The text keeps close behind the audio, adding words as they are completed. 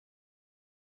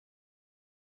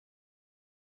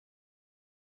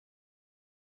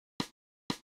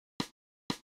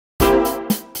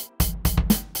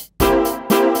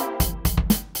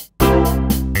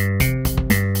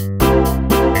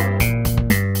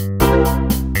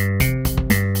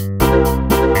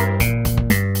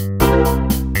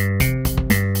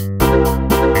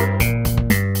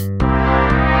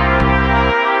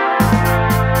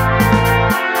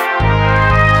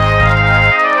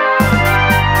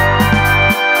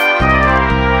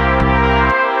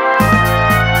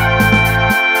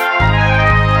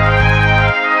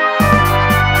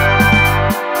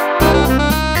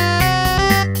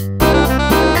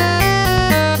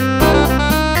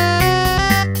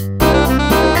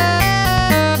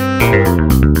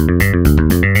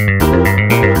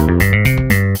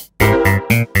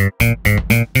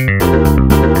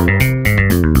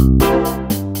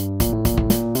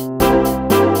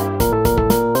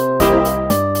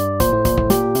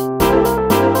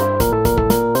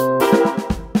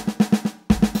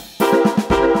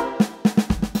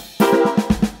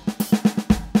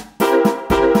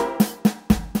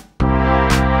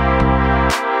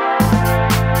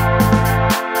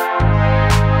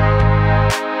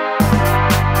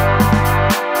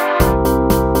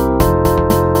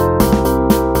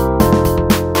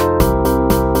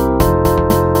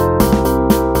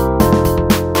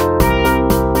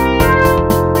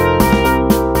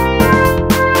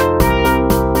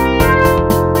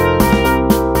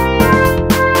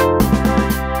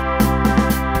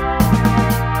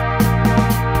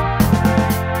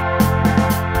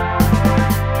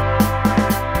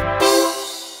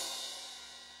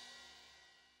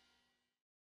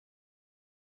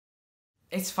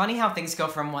It's funny how things go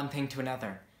from one thing to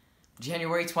another.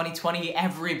 January 2020,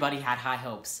 everybody had high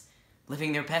hopes,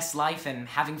 living their best life and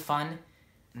having fun,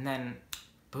 and then,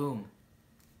 boom,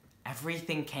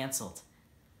 everything canceled.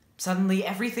 Suddenly,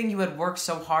 everything you had worked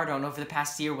so hard on over the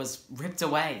past year was ripped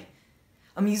away.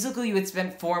 A musical you had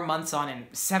spent 4 months on and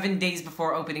 7 days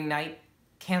before opening night,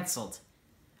 canceled.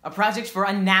 A project for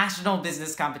a national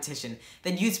business competition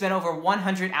that you'd spent over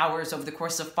 100 hours over the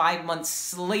course of 5 months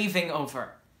slaving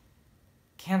over,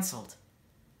 canceled.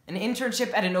 An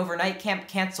internship at an overnight camp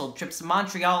canceled. Trips to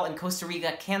Montreal and Costa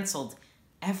Rica canceled.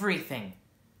 Everything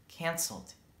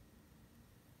canceled.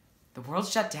 The world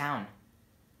shut down.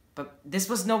 But this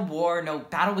was no war, no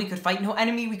battle we could fight, no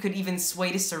enemy we could even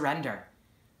sway to surrender.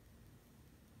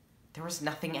 There was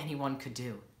nothing anyone could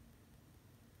do.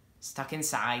 Stuck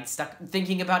inside, stuck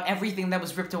thinking about everything that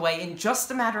was ripped away in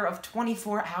just a matter of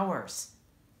 24 hours.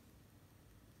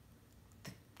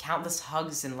 The countless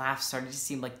hugs and laughs started to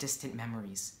seem like distant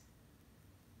memories.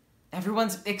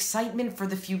 Everyone's excitement for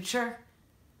the future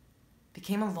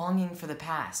became a longing for the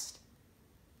past.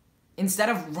 Instead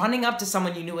of running up to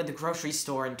someone you knew in the grocery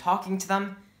store and talking to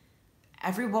them,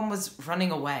 everyone was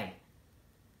running away,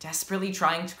 desperately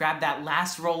trying to grab that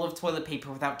last roll of toilet paper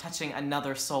without touching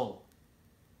another soul.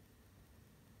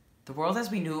 The world as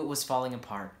we knew it was falling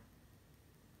apart,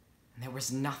 and there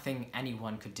was nothing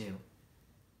anyone could do.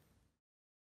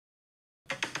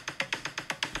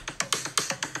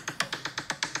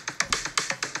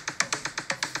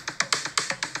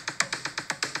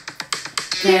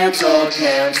 Cancelled,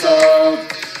 cancelled.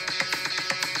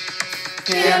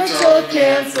 Cancelled,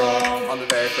 cancelled. On the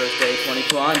very first day,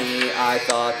 2020, I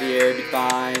thought the year would be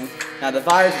fine. Now the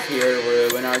virus is here to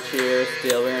ruin our cheer,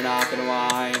 still we're not gonna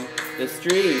whine. The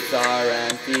streets are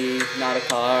empty, not a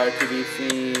car to be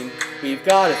seen. We've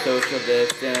got a social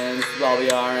distance while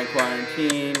we are in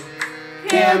quarantine.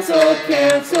 Cancelled,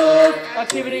 cancelled.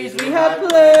 Activities we had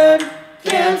planned.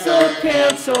 Cancelled,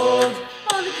 cancelled.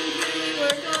 All the things we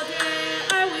worked all day.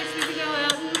 I wish we could go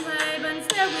out and play, but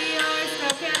instead we are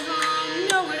stuck at home.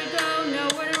 Nowhere to go,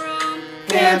 nowhere to roam.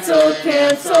 Cancelled,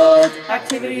 cancelled.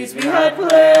 Activities we had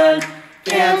planned.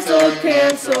 Cancelled,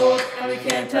 cancelled. And we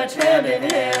can't touch hand in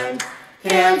hand.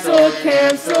 Cancelled,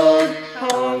 cancelled. How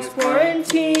long's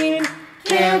quarantine?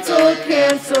 Cancelled,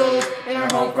 cancelled. In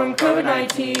our home from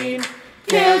COVID-19.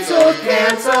 Cancelled,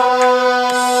 cancelled.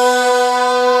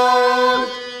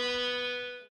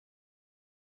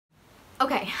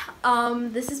 Okay,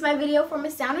 this is my video for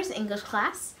Miss Downer's English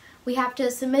class. We have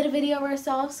to submit a video of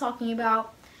ourselves talking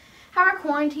about how our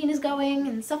quarantine is going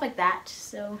and stuff like that.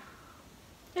 So,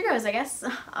 here goes, I guess.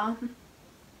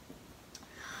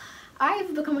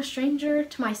 I've become a stranger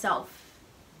to myself.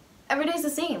 Every day's the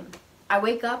same. I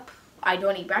wake up, I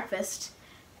don't eat breakfast,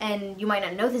 and you might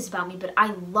not know this about me, but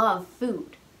I love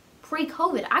food.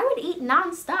 Pre-COVID, I would eat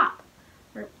non-stop.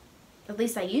 Or at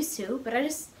least I used to, but I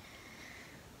just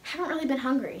haven't really been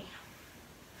hungry.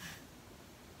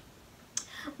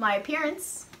 My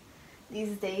appearance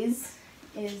these days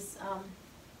is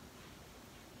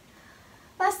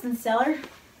less than stellar.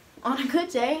 On a good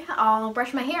day, I'll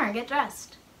brush my hair and get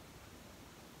dressed.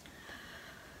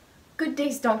 Good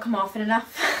days don't come often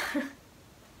enough.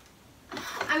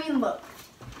 I mean, look.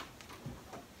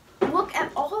 Look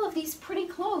at all of these pretty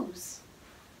clothes.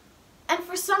 And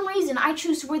for some reason, I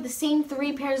choose to wear the same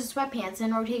 3 pairs of sweatpants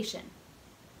in rotation.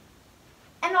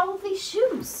 And all of these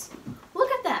shoes.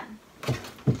 Look at them.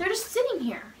 They're just sitting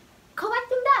here,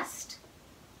 collecting dust.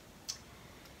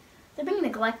 They're being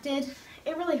neglected.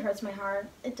 It really hurts my heart.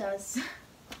 It does.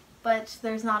 But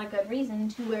there's not a good reason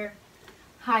to wear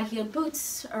high-heeled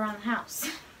boots around the house.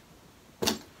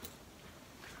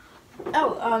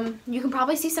 Oh, you can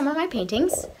probably see some of my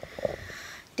paintings.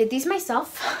 Did these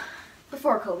myself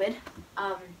before COVID.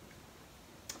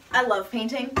 I love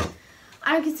painting.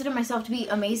 I don't consider myself to be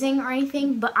amazing or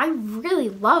anything, but I really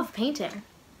love painting.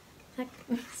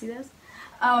 See this?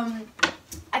 I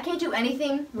can't do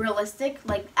anything realistic,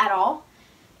 like, at all.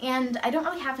 And I don't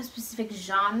really have a specific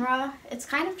genre. It's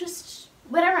kind of just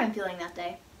whatever I'm feeling that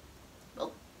day.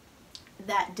 Well,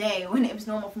 that day when it was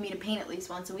normal for me to paint at least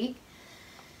once a week.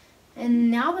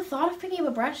 And now the thought of picking up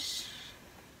a brush,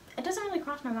 it doesn't really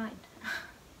cross my mind.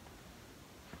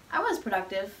 I was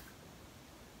productive.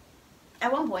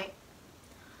 At one point.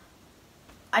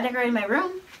 I decorated my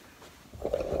room.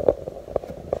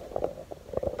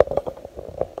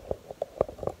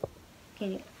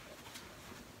 Can you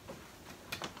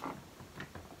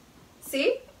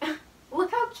see?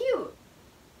 Look how cute.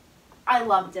 I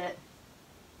loved it.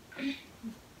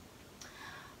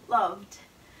 Loved.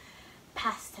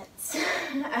 Past tense.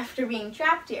 after being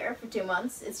trapped here for 2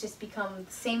 months, it's just become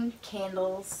the same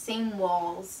candles, same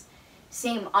walls,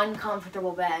 same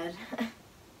uncomfortable bed.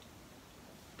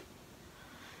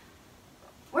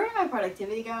 Where did my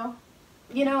productivity go?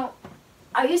 You know,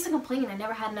 I used to complain I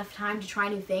never had enough time to try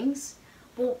new things.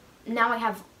 Well, now I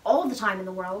have all the time in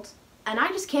the world, and I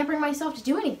just can't bring myself to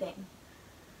do anything.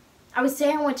 I would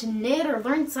say I want to knit or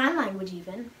learn sign language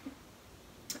even.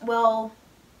 Well,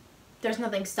 there's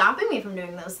nothing stopping me from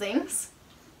doing those things.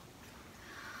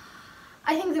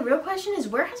 I think the real question is,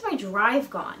 where has my drive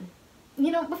gone?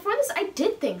 You know, before this I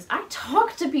did things. I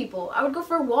talked to people. I would go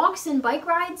for walks and bike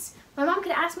rides. My mom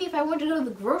could ask me if I wanted to go to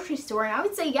the grocery store and I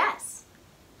would say yes.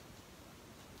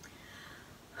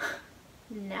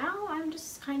 Now I'm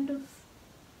just kind of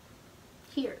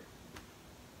here.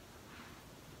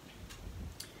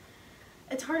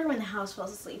 It's harder when the house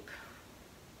falls asleep.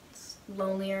 It's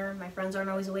lonelier, my friends aren't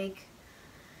always awake.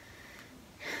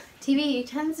 TV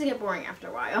tends to get boring after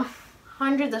a while.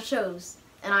 Hundreds of shows,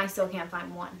 and I still can't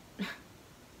find one.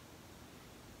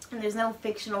 And there's no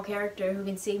fictional character who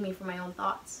can save me from my own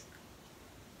thoughts.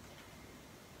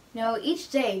 No, each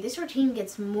day this routine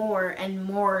gets more and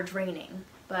more draining,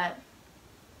 but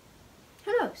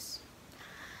who knows?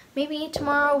 Maybe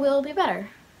tomorrow will be better.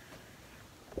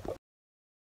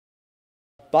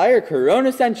 Buy your Corona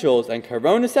essentials and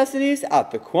Corona necessities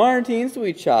at the Quarantine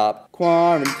Sweet Shop.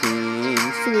 Quarantine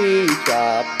Sweet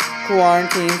Shop.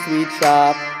 Quarantine Sweet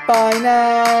Shop. Buy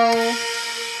now.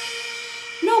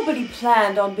 Nobody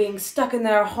planned on being stuck in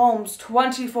their homes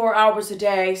 24 hours a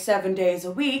day, 7 days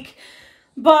a week,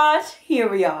 but here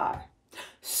we are.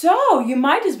 So you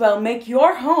might as well make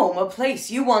your home a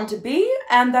place you want to be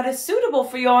and that is suitable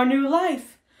for your new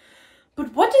life.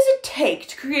 But what does it take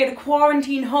to create a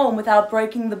quarantine home without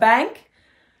breaking the bank?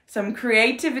 Some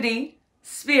creativity,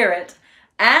 spirit,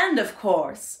 and of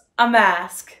course, a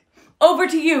mask. Over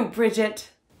to you,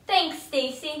 Bridget. Thanks,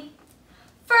 Stacy.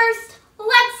 First,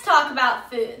 let's talk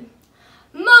about food.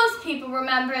 Most people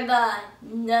remember the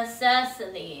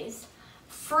necessities.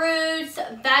 Fruits,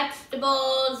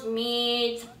 vegetables,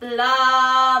 meats,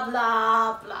 blah,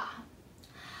 blah, blah.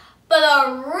 But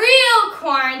a real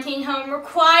quarantine home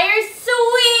requires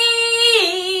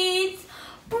sweets!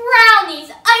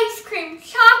 Brownies, ice cream,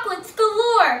 chocolates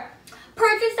galore.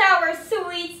 Purchase our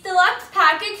Sweets Deluxe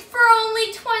package for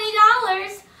only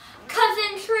 $20. 'Cause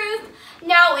in truth,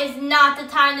 now is not the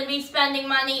time to be spending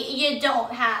money you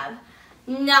don't have.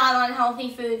 Not on healthy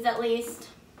foods, at least.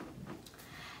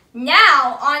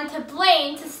 Now, on to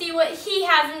Blaine to see what he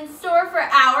has in store for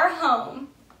our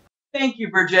home. Thank you,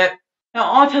 Bridget. Now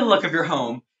on to the look of your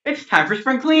home. It's time for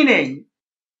spring cleaning.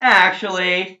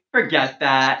 Actually, forget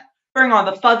that. Bring on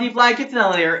the fuzzy blankets and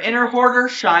let your inner hoarder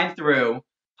shine through.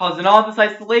 'Cause in all this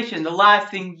isolation, the last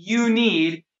thing you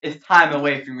need is time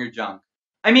away from your junk.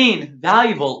 I mean,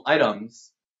 valuable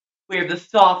items. We have the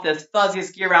softest,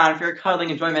 fuzziest gear around for your cuddling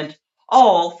enjoyment,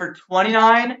 all for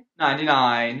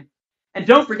 $29.99. And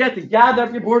don't forget to gather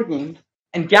up your board games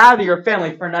and gather your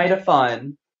family for a night of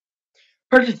fun.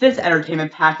 Purchase this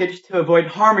entertainment package to avoid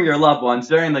harming your loved ones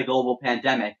during the global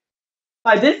pandemic.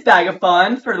 Buy this bag of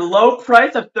fun for the low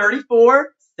price of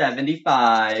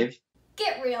 $34.75.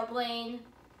 Get real, Blaine.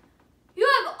 You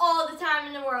have all the time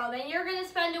in the world and you're gonna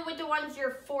spend it with the ones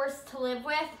you're forced to live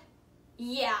with?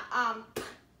 Yeah,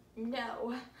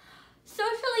 no.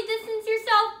 Socially distance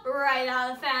yourself right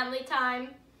out of family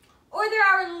time. Order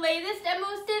our latest and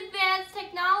most advanced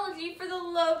technology for the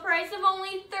low price of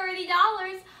only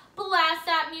 $30. Blast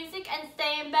that music and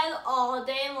stay in bed all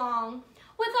day long.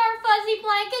 With our fuzzy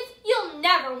blankets, you'll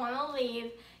never want to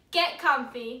leave. Get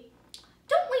comfy.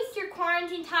 Don't waste your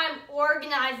quarantine time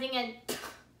organizing and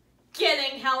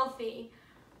getting healthy.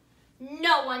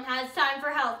 No one has time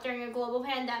for health during a global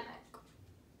pandemic.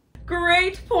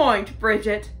 Great point,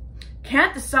 Bridget.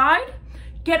 Can't decide?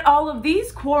 Get all of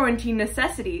these quarantine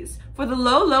necessities for the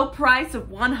low price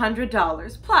of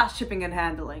 $100 plus shipping and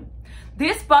handling.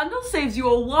 This bundle saves you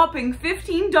a whopping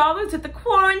 $15 at the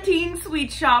Quarantine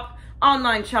Sweet Shop,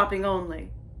 online shopping only.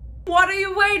 What are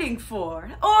you waiting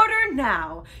for? Order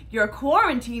now. Your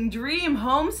quarantine dream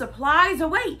home supplies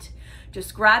await.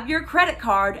 Just grab your credit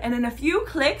card and in a few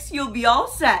clicks you'll be all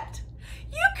set.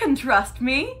 You can trust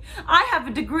me. I have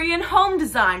a degree in home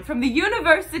design from the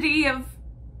University of...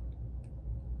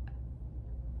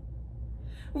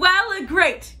 well, a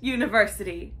great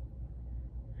university.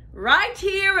 Right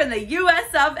here in the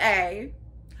US of A.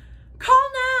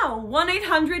 Call now,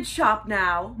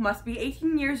 1-800-SHOP-NOW. Must be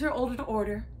 18 years or older to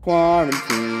order.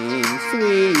 Quarantine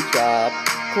Sweet Shop.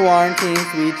 Quarantine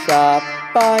Sweet Shop.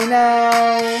 Buy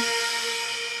now.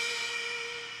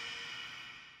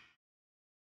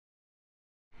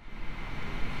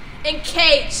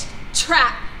 encaged,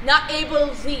 trapped, not able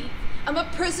to leave. I'm a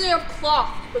prisoner of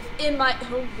cloth within my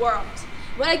own world.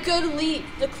 When I go to leave,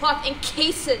 the cloth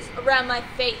encases around my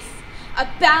face, a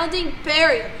bounding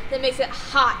barrier that makes it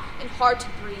hot and hard to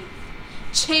breathe,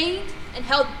 chained and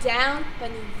held down by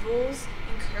new rules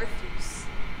and curfews.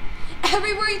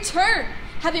 Everywhere you turn,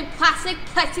 having plastic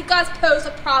plexiglass pose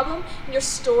a problem in your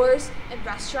stores and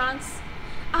restaurants.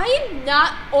 I am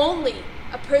not only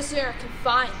a prisoner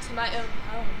confined to my own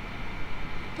home,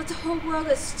 but the whole world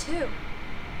is too.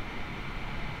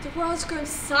 The world has grown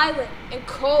silent and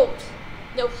cold.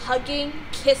 No hugging,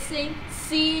 kissing,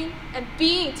 seeing, and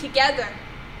being together.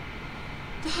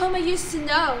 The home I used to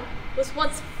know was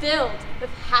once filled with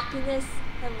happiness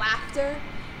and laughter.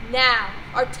 Now,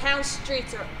 our town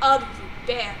streets are utterly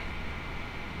bare.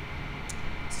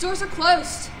 Stores are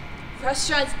closed,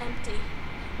 restaurants empty.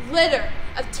 Litter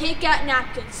of takeout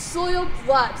napkins, soiled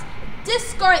gloves, and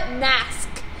discarded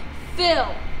masks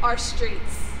fill our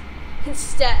streets.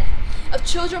 Instead of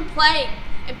children playing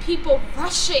and people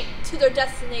rushing to their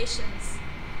destinations,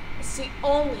 it's the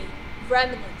only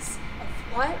remnants of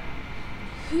what and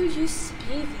who used to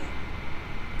be there.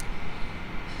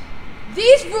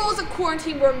 These rules of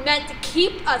quarantine were meant to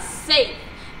keep us safe,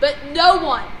 but no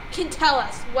one can tell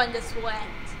us when this will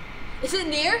end. Is it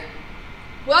near?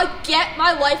 Will I get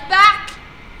my life back?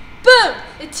 Boom!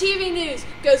 The TV news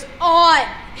goes on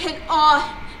and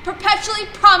on, perpetually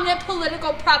prominent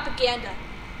political propaganda.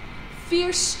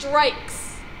 Fear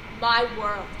strikes my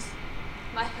world.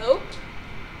 My hope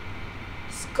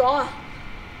is gone.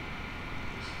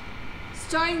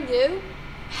 Starting new,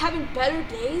 having better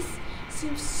days,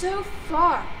 seems so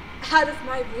far out of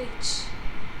my reach.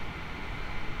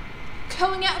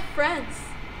 Going out with friends,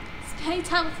 spending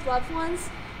time with loved ones,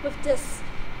 with this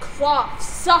cloth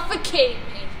suffocating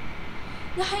me.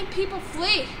 Not having people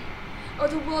flee, or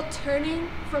the world turning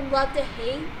from love to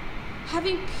hate,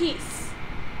 having peace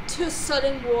to a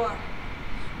sudden war.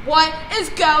 What is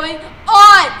going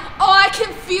on? All I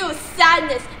can feel is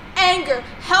sadness, anger,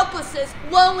 helplessness,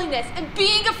 loneliness, and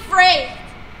being afraid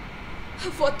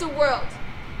of what the world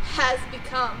has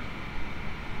become.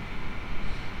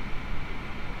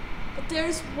 But there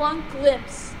is one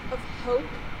glimpse of hope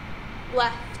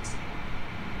left.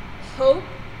 Hope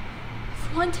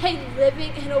of one day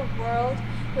living in a world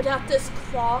without this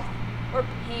cloth or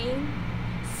pain,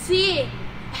 seeing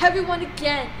everyone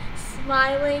again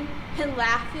smiling and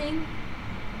laughing.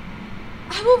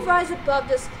 I will rise above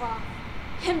this cloth,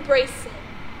 embrace it,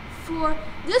 for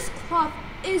this cloth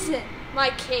isn't my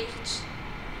cage,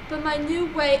 but my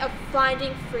new way of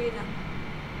finding freedom.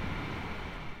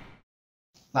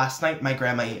 Last night, my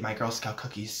grandma ate my Girl Scout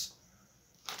cookies.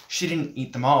 She didn't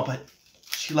eat them all, but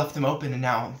she left them open, and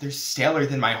now they're staler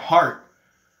than my heart.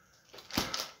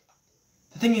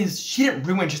 The thing is, she didn't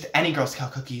ruin just any Girl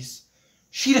Scout cookies.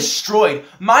 She destroyed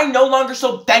my no longer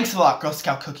so thanks a lot Girl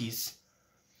Scout cookies.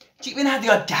 She even had the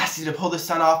audacity to pull the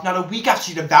sun off not a week after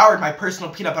she devoured my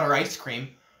personal peanut butter ice cream.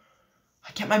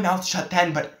 I kept my mouth shut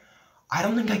then, but I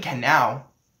don't think I can now.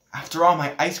 After all,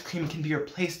 my ice cream can be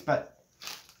replaced, but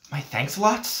my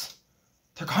thanks-a-lots?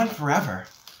 They're gone forever.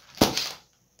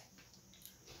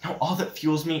 Now all that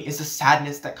fuels me is the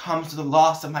sadness that comes with the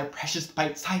loss of my precious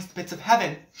bite-sized bits of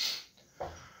heaven.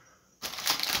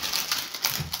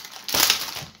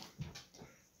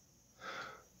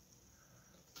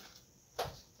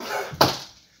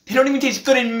 They don't even taste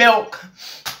good in milk.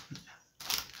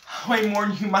 How I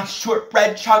mourn you, my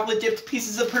shortbread, chocolate-dipped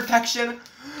pieces of perfection.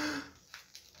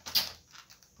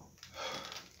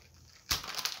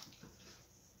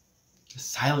 The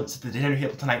silence at the dinner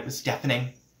table tonight was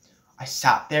deafening. I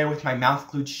sat there with my mouth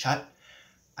glued shut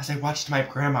as I watched my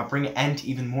grandma bring an end to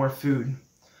even more food.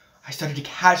 I started to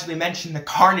casually mention the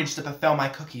carnage that befell my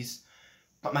cookies,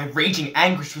 but my raging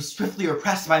anguish was swiftly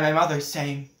repressed by my mother,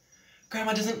 saying,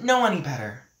 "Grandma doesn't know any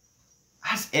better."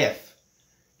 As if.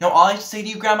 Now all I have to say to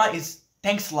you, Grandma, is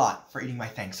thanks a lot for eating my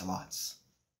thanks-a-lots.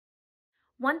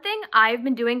 One thing I've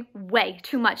been doing way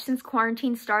too much since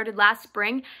quarantine started last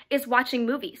spring is watching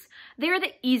movies. They are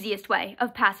the easiest way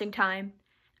of passing time.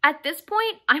 At this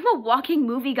point, I'm a walking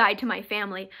movie guide to my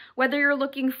family. Whether you're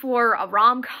looking for a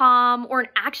rom-com or an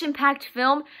action-packed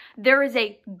film, there is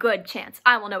a good chance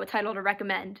I will know a title to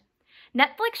recommend.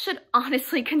 Netflix should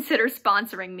honestly consider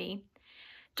sponsoring me.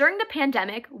 During the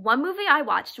pandemic, one movie I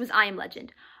watched was I Am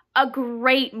Legend, a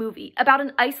great movie about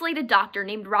an isolated doctor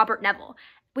named Robert Neville,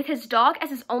 with his dog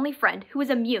as his only friend who is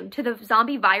immune to the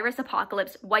zombie virus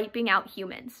apocalypse wiping out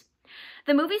humans.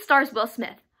 The movie stars Will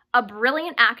Smith, a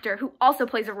brilliant actor who also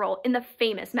plays a role in the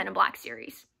famous Men in Black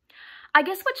series. I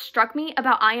guess what struck me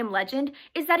about I Am Legend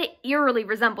is that it eerily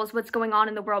resembles what's going on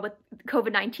in the world with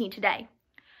COVID-19 today.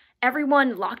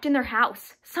 Everyone locked in their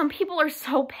house. Some people are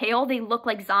so pale they look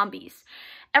like zombies.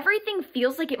 Everything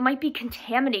feels like it might be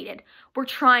contaminated. We're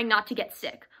trying not to get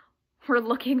sick. We're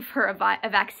looking for a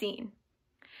vaccine.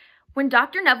 When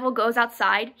Dr. Neville goes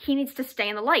outside, he needs to stay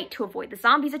in the light to avoid the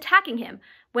zombies attacking him.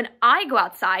 When I go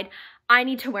outside, I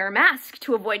need to wear a mask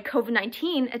to avoid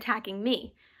COVID-19 attacking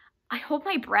me. I hold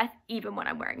my breath even when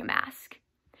I'm wearing a mask.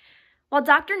 While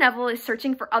Dr. Neville is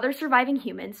searching for other surviving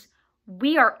humans,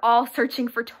 we are all searching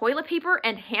for toilet paper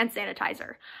and hand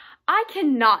sanitizer. I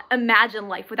cannot imagine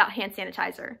life without hand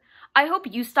sanitizer. I hope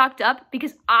you stocked up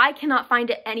because I cannot find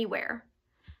it anywhere.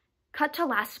 Cut to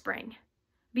last spring.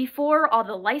 Before all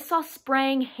the Lysol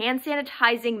spraying, hand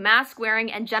sanitizing, mask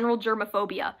wearing, and general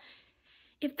germophobia.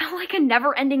 It felt like a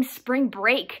never-ending spring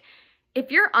break.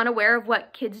 If you're unaware of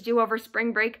what kids do over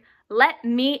spring break, let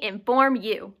me inform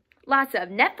you. Lots of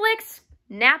Netflix,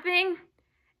 napping,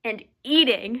 and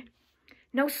eating.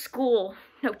 No school,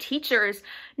 no teachers,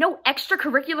 no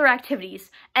extracurricular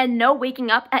activities, and no waking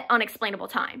up at unexplainable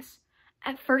times.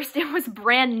 At first, it was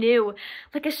brand new,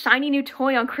 like a shiny new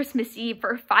toy on Christmas Eve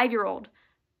for a 5-year-old.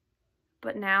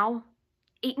 But now,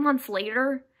 8 months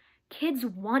later, kids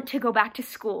want to go back to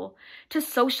school, to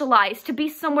socialize, to be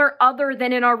somewhere other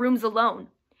than in our rooms alone.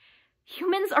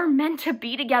 Humans are meant to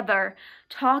be together,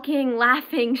 talking,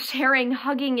 laughing, sharing,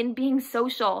 hugging, and being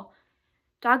social.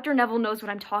 Dr. Neville knows what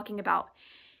I'm talking about.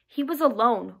 He was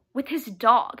alone with his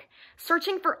dog,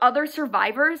 searching for other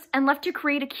survivors and left to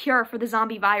create a cure for the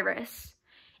zombie virus.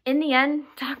 In the end,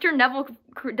 Dr. Neville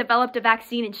developed a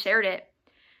vaccine and shared it.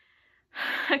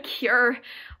 A cure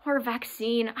or a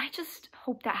vaccine, I just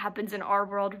hope that happens in our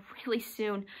world really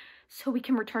soon so we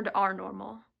can return to our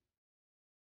normal.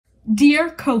 Dear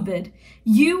COVID,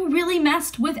 you really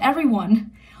messed with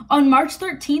everyone. On March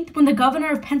 13th, when the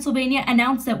governor of Pennsylvania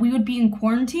announced that we would be in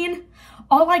quarantine,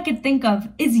 all I could think of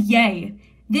is yay.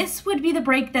 This would be the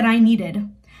break that I needed.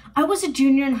 I was a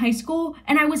junior in high school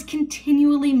and I was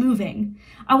continually moving.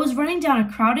 I was running down a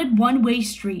crowded one-way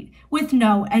street with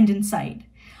no end in sight.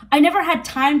 I never had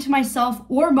time to myself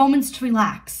or moments to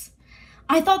relax.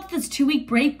 I thought that this 2-week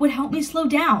break would help me slow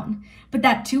down, but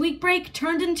that 2-week break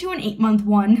turned into an 8-month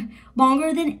one,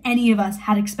 longer than any of us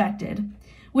had expected.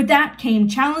 With that came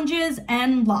challenges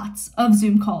and lots of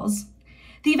Zoom calls.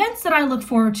 The events that I looked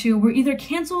forward to were either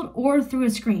canceled or through a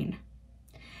screen.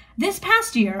 This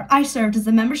past year, I served as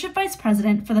the membership vice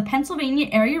president for the Pennsylvania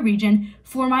area region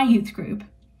for my youth group,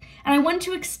 and I wanted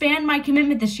to expand my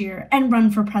commitment this year and run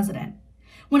for president.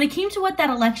 When it came to what that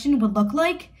election would look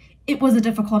like, it was a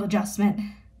difficult adjustment.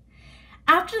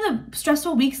 After the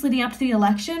stressful weeks leading up to the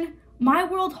election, my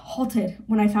world halted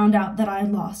when I found out that I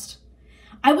had lost.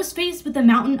 I was faced with the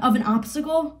mountain of an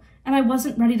obstacle, and I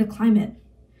wasn't ready to climb it.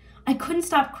 I couldn't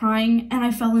stop crying, and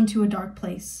I fell into a dark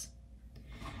place.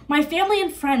 My family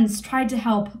and friends tried to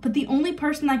help, but the only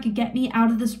person that could get me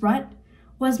out of this rut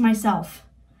was myself.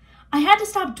 I had to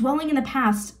stop dwelling in the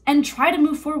past and try to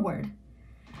move forward.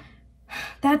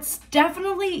 That's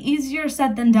definitely easier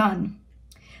said than done.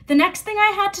 The next thing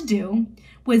I had to do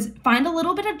was find a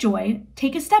little bit of joy,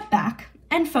 take a step back,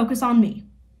 and focus on me.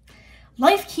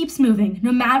 Life keeps moving,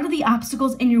 no matter the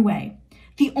obstacles in your way.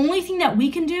 The only thing that we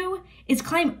can do is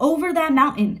climb over that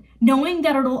mountain, knowing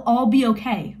that it'll all be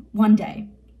okay one day.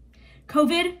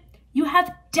 COVID, you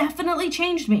have definitely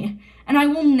changed me, and I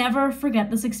will never forget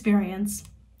this experience.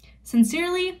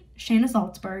 Sincerely, Shayna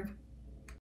Saltzburg.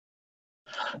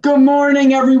 Good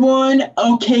morning, everyone.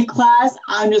 Okay, class,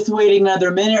 I'm just waiting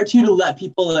another minute or two to let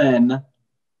people in.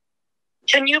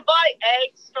 Can you buy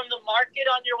eggs from the market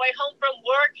on your way home from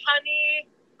work, honey?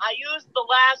 I used the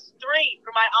last 3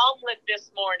 for my omelet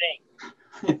this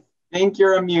morning. Think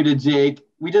you're unmuted, Jake.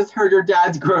 We just heard your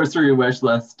dad's grocery wish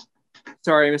list.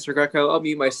 Sorry, Mr. Greco. I'll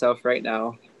mute myself right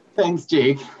now. Thanks,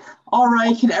 Jake. All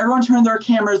right, can everyone turn their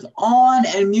cameras on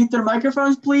and mute their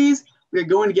microphones, please? We're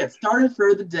going to get started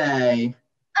for the day.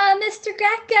 Mr.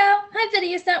 Greco, my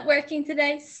video's not working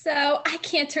today, so I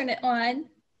can't turn it on.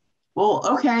 Well,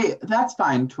 okay, that's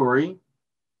fine, Tori.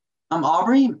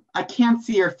 Aubrey, I can't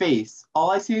see your face.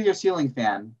 All I see is your ceiling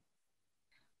fan.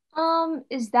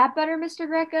 Is that better, Mr.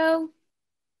 Greco?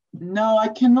 No, I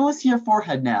can only see your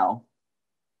forehead now.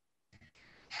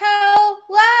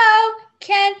 Hello?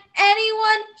 Can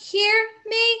anyone hear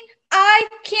me? I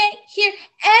can't hear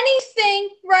anything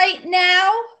right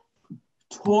now.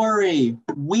 Tori,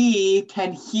 we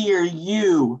can hear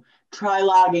you. Try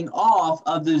logging off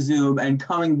of the Zoom and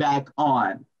coming back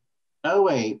on. Oh,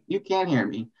 wait, you can hear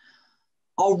me.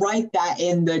 I'll write that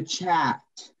in the chat.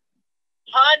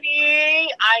 Honey,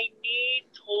 I need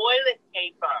toilet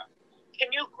paper.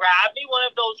 Can you grab me one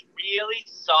of those really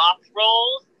soft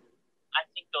rolls? I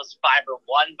think those Fiber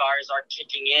One bars are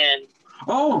kicking in.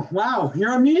 Oh, wow,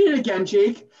 you're unmuted again,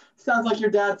 Jake. Sounds like your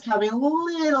dad's having a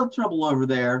little trouble over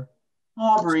there.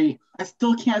 Aubrey, I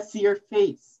still can't see your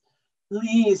face.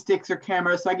 Please fix your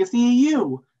camera so I can see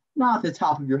you, not the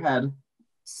top of your head.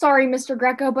 Sorry, Mr.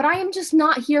 Greco, but I am just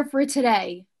not here for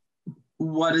today.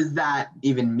 What does that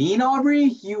even mean, Aubrey?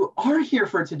 You are here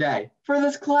for today, for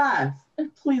this class.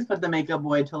 Please put the makeup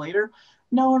away till later.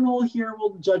 No one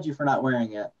will judge you for not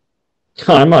wearing it.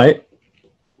 I might.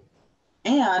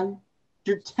 And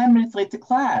you're 10 minutes late to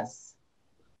class.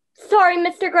 Sorry,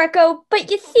 Mr. Greco,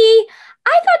 but you see,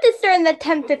 I thought to start at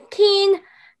 10:15,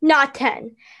 not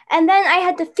 10. And then I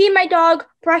had to feed my dog,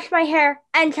 brush my hair,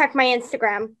 and check my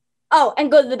Instagram. Oh,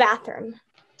 and go to the bathroom.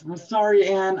 I'm sorry,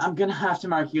 Anne. I'm going to have to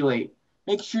mark you late.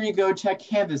 Make sure you go check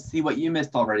Canvas, see what you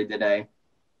missed already today.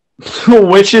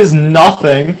 Which is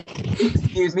nothing.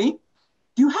 Excuse me?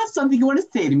 Do you have something you want to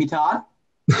say to me, Todd?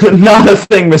 Not a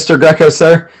thing, Mr. Greco,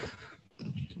 sir.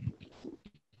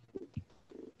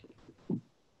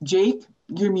 Jake,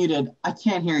 you're muted. I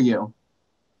can't hear you.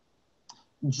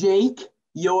 Jake,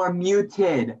 you're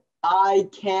muted. I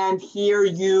can't hear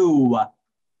you.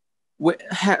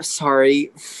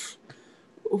 Sorry.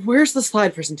 Where's the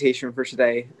slide presentation for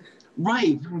today?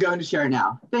 Right, I'm going to share it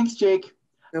now. Thanks, Jake.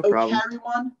 No problem. Okay,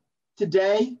 everyone.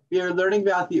 Today, we are learning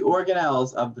about the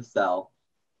organelles of the cell.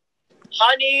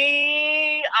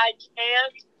 Honey, I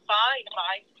can't find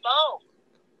my phone.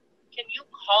 Can you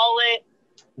call it?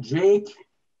 Jake,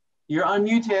 you're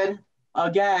unmuted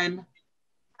again.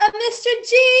 Mr.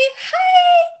 G,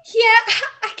 hi. Yeah,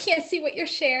 I can't see what you're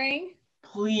sharing.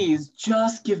 Please,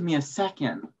 just give me a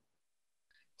second.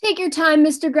 Take your time,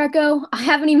 Mr. Greco. I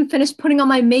haven't even finished putting on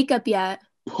my makeup yet.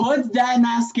 Put that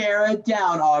mascara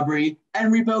down, Aubrey,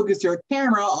 and refocus your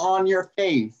camera on your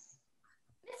face.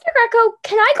 Mr. Greco,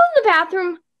 can I go to the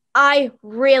bathroom? I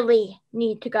really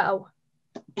need to go.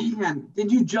 Anne,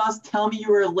 did you just tell me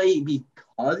you were late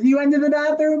because you went to the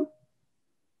bathroom?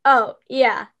 Oh,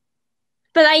 yeah.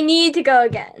 But I need to go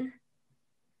again.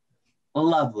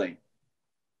 Lovely.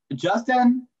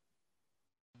 Justin,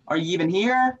 are you even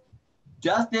here?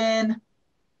 Justin?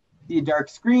 See a dark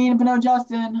screen, but no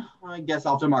Justin. I guess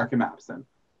I'll have to mark him absent.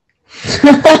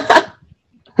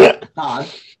 Todd,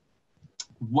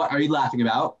 what are you laughing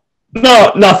about?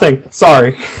 No, nothing.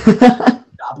 Sorry.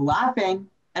 Stop laughing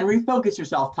and refocus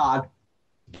yourself, Todd.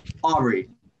 Aubrey,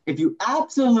 if you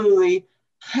absolutely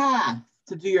have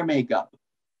to do your makeup,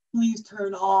 please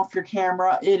turn off your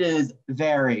camera. It is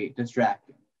very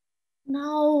distracting.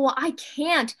 No, I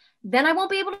can't. Then I won't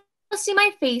be able to see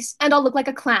my face and I'll look like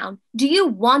a clown. Do you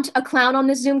want a clown on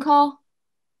this Zoom call?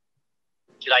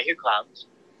 Did I hear clowns?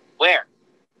 Where?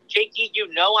 Jakey,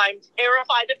 you know I'm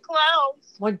terrified of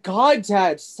clowns. My God,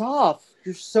 Dad, stop.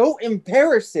 You're so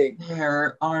embarrassing.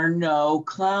 There are no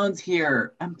clowns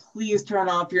here. And please turn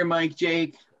off your mic,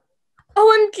 Jake.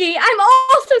 OMG, I'm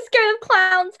also scared of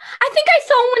clowns. I think I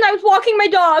saw one when I was walking my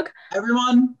dog.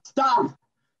 Everyone, stop.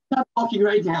 Stop talking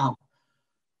right now.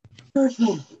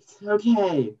 Perfect.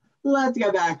 Okay, let's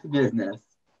get back to business.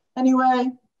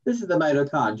 Anyway, this is the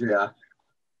mitochondria.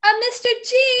 Mr.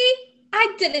 G,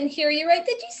 I didn't hear you right.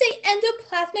 Did you say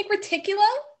endoplasmic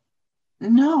reticulum?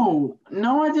 No,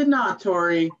 I did not,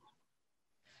 Tori.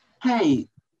 Hey,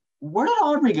 where did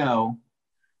Aubrey go?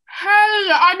 Hey,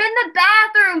 I'm in the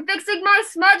bathroom fixing my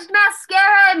smudged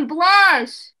mascara and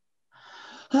blush.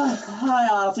 I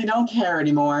honestly don't care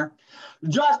anymore.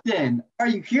 Justin, are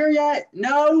you here yet?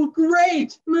 No?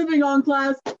 Great! Moving on,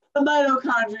 class. The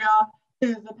mitochondria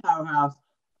is the powerhouse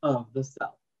of the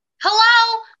cell.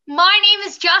 Hello, my name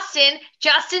is Justin.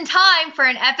 Just in time for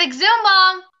an epic Zoom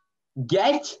bomb.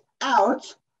 Get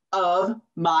out of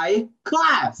my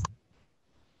class!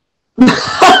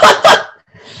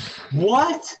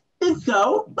 What is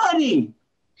so funny?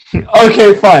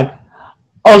 Okay, fine.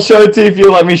 I'll show it to you if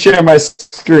you let me share my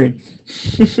screen.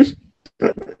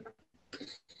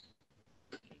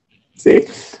 See?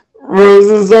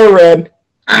 Roses are red.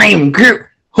 I'm Groot.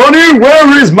 Honey,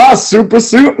 where is my super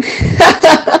suit?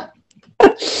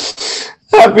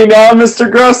 Happy now, Mr.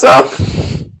 Grosso?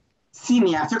 See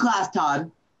me after class,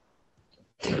 Todd.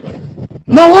 You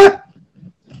know what?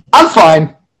 I'm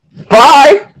fine.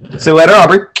 Bye. See you later,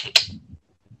 Aubrey.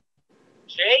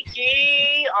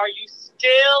 Jakey, are you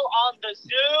still on the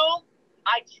Zoom?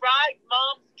 I tried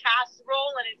Mom's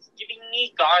casserole and it's giving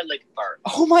me garlic burn.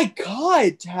 Oh my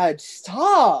God, Dad,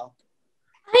 stop.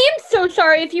 I am so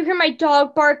sorry if you hear my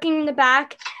dog barking in the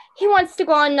back. He wants to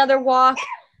go on another walk.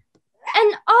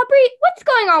 And Aubrey, what's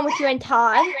going on with you and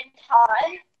Todd?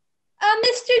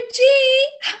 Mr. G,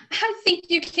 I think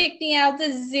you kicked me out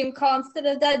the Zoom call instead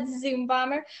of that Zoom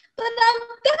bomber, but I'm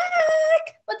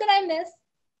back. What did I miss?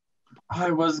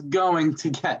 I was going to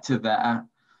get to that.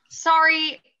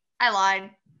 Sorry, I lied.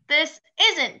 This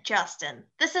isn't Justin.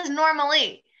 This is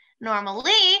Normally.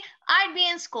 Normally, I'd be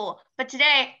in school, but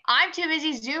today I'm too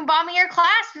busy Zoom bombing your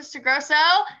class, Mr. Grosso.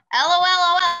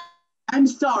 LOL. I'm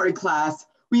sorry, class.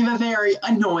 We have a very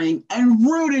annoying and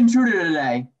rude intruder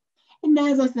today. And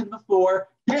as I said before,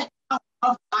 get out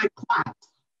of my class.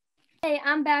 Hey,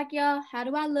 I'm back, y'all. How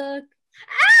do I look?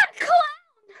 Ah,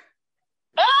 clown!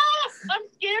 Ah, I'm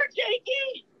scared,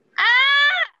 Jakey.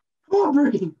 Ah!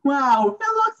 Aubrey, wow,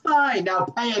 it looks fine. Now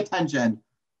pay attention.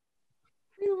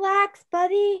 Relax,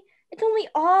 buddy. It's only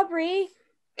Aubrey.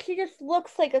 She just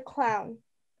looks like a clown.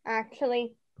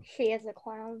 Actually, she is a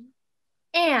clown.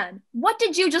 Anne, what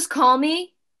did you just call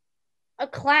me? A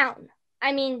clown.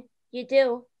 I mean, you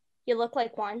do. You look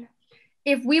like one.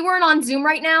 If we weren't on Zoom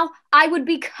right now, I would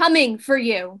be coming for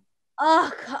you.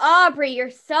 Ugh, Aubrey,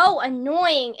 you're so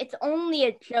annoying. It's only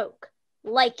a joke.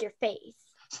 Like your face.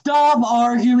 Stop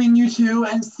arguing, you two,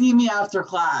 and see me after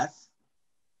class.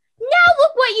 Now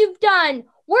look what you've done.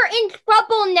 We're in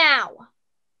trouble now.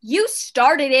 You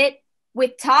started it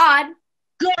with Todd.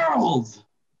 Girls!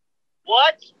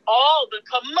 What's all the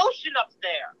commotion up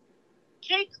there?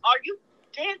 Jake, are you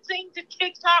dancing to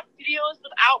TikTok videos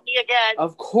without me again?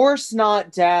 Of course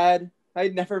not, Dad.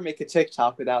 I'd never make a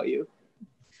TikTok without you.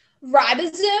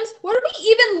 Ribosomes? What are we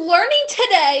even learning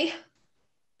today?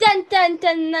 Dun dun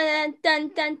dun dun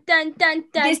dun dun dun dun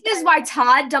dun. This is why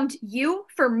Todd dumped you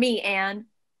for me, Anne.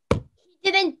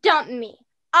 He didn't dump me.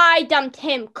 I dumped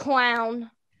him, clown.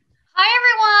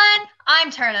 Hi, everyone.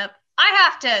 I'm Turnip. I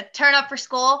have to turn up for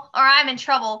school or I'm in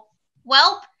trouble.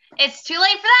 Welp, it's too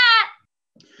late for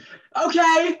that.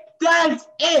 Okay, that's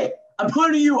it. I'm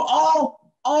putting you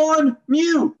all on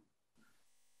mute.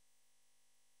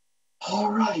 All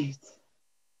right.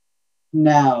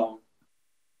 Now,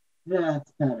 that's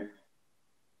better.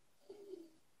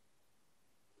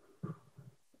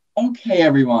 Okay,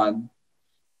 everyone.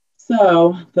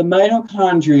 So, the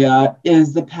mitochondria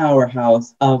is the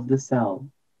powerhouse of the cell.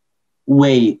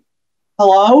 Wait,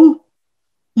 hello?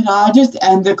 Did I just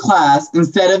end the class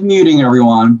instead of muting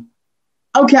everyone?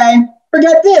 Okay,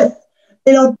 forget this.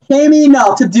 They don't pay me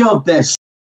enough to deal with this.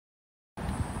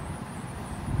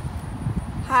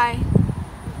 Hi.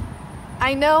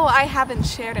 I know I haven't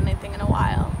shared anything in a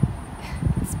while.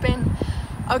 It's been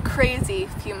a crazy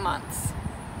few months,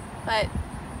 but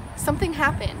something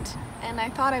happened and I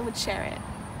thought I would share it.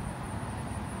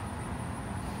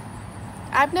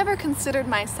 I've never considered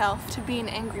myself to be an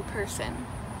angry person.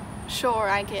 Sure,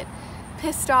 I get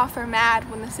pissed off or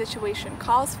mad when the situation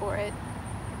calls for it,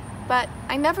 but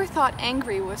I never thought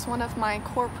angry was one of my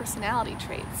core personality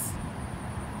traits.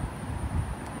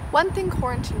 One thing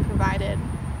quarantine provided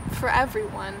for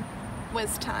everyone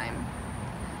was time.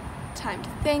 Time to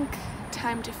think,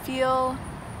 time to feel,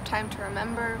 time to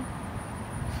remember.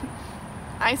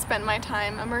 I spent my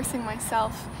time immersing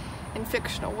myself in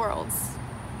fictional worlds,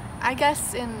 I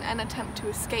guess in an attempt to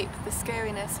escape the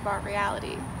scariness of our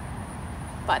reality.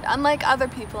 But unlike other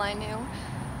people I knew,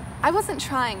 I wasn't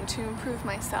trying to improve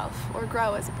myself or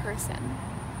grow as a person.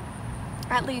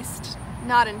 At least,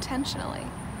 not intentionally.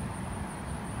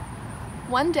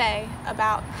 One day,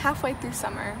 about halfway through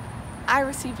summer, I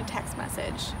received a text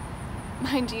message.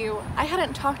 Mind you, I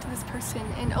hadn't talked to this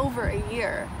person in over a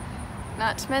year.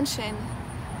 Not to mention,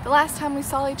 the last time we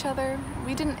saw each other,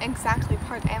 we didn't exactly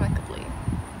part amicably,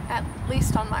 at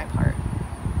least on my part.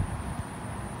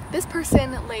 This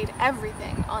person laid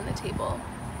everything on the table.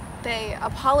 They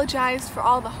apologized for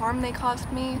all the harm they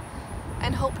caused me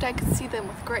and hoped I could see them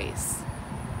with grace.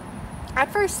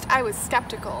 At first, I was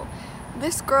skeptical.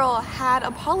 This girl had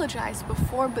apologized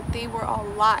before, but they were all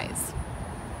lies.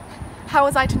 How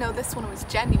was I to know this one was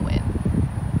genuine?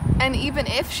 And even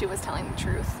if she was telling the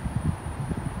truth,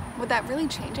 would that really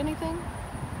change anything?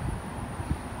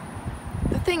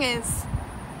 The thing is,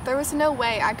 there was no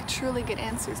way I could truly get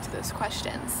answers to those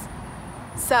questions.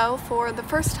 So, for the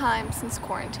first time since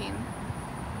quarantine,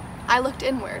 I looked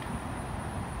inward.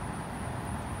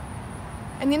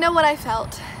 And you know what I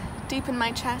felt deep in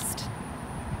my chest?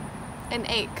 An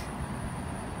ache.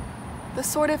 The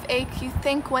sort of ache you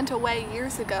think went away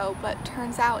years ago, but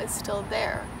turns out is still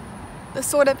there. The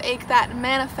sort of ache that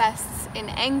manifests in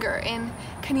anger, in,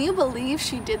 can you believe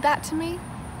she did that to me?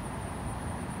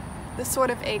 The sort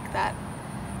of ache that,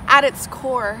 at its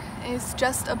core, is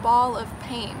just a ball of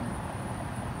pain.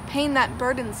 Pain that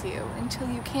burdens you until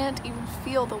you can't even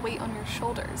feel the weight on your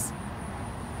shoulders.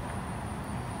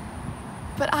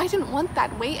 But I didn't want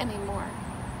that weight anymore.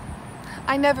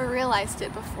 I never realized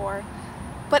it before,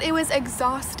 but it was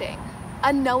exhausting,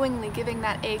 unknowingly giving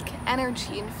that ache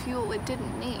energy and fuel it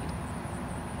didn't need.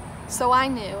 So I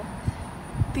knew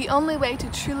the only way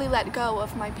to truly let go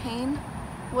of my pain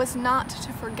was not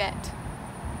to forget.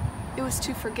 It was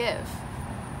to forgive.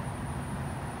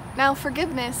 Now,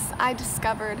 forgiveness, I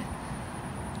discovered,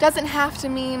 doesn't have to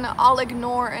mean I'll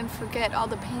ignore and forget all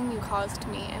the pain you caused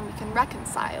me and we can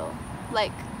reconcile,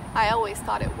 like I always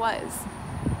thought it was.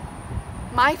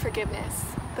 My forgiveness,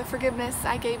 the forgiveness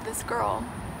I gave this girl,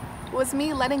 was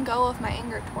me letting go of my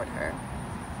anger toward her.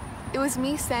 It was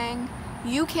me saying,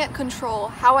 you can't control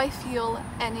how I feel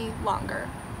any longer.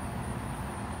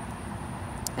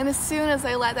 And as soon as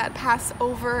I let that pass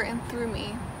over and through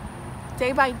me,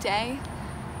 day by day,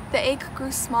 the ache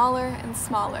grew smaller and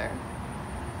smaller.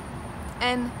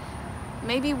 And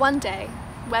maybe one day,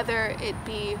 whether it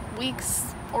be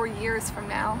weeks or years from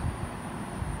now,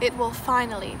 it will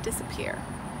finally disappear.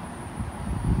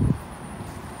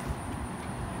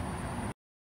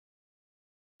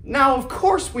 Now, of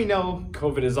course we know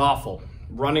COVID is awful.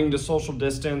 Running to social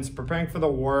distance, preparing for the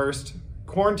worst,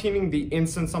 quarantining the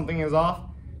instant something is off.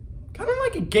 Kind of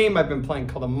like a game I've been playing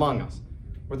called Among Us,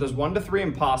 where there's 1 to 3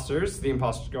 imposters. The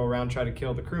imposters go around, try to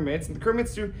kill the crewmates, and the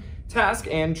crewmates do task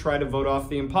and try to vote off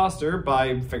the imposter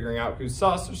by figuring out who's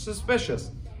sus or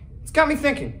suspicious. It's got me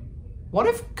thinking, what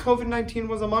if COVID-19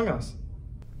 was among us?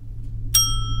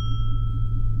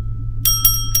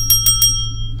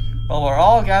 Well, we're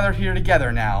all gathered here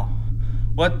together now.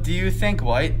 What do you think,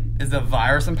 White? Is the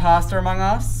virus imposter among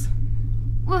us?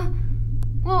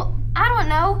 Well, I don't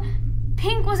know.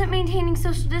 Pink wasn't maintaining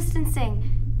social distancing,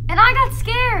 and I got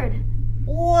scared.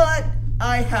 What?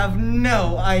 I have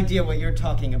no idea what you're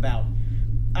talking about.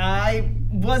 I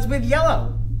was with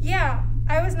Yellow. Yeah,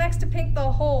 I was next to Pink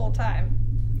the whole time.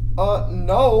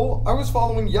 No, I was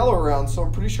following Yellow around, so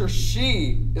I'm pretty sure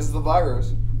she is the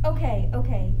virus. Okay,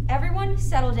 everyone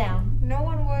settle down. No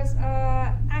one was,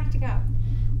 acting up.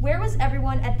 Where was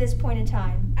everyone at this point in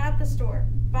time? At the store,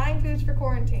 buying foods for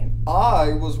quarantine.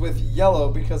 I was with Yellow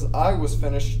because I was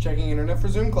finished checking internet for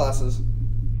Zoom classes.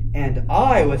 And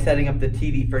I was setting up the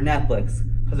TV for Netflix,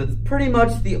 because it's pretty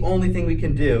much the only thing we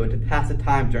can do to pass the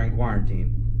time during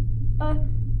quarantine.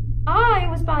 I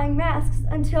was buying masks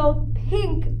until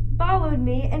Pink followed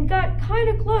me and got kind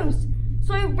of close,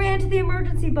 so I ran to the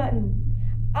emergency button.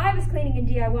 I was cleaning and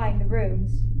DIYing the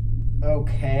rooms.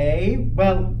 Okay,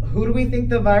 well, who do we think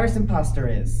the virus imposter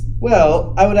is?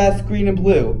 Well, I would ask Green and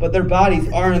Blue, but their bodies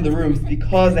aren't in the rooms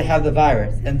because they have the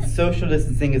virus, and social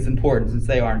distancing is important since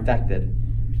they are infected.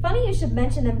 Funny you should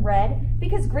mention them, Red,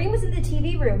 because Green was in the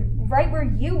TV room, right where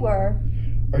you were.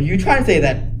 Are you trying to say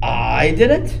that I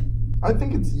did it? I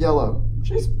think it's Yellow.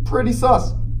 She's pretty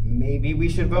sus. Maybe we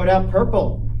should vote out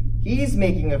Purple. He's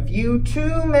making a few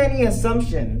too many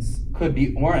assumptions. Could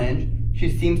be Orange. She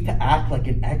seems to act like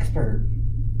an expert.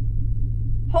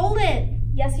 Hold it!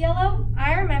 Yes, Yellow,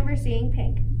 I remember seeing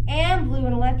Pink and Blue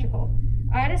in electrical.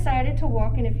 I decided to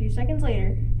walk in a few seconds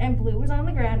later, and Blue was on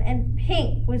the ground, and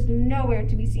Pink was nowhere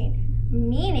to be seen,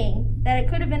 meaning that it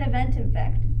could have been a vent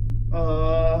infect.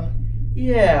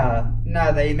 Yeah,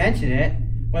 now that you mention it,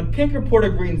 when Pink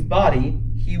reported Green's body,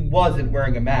 he wasn't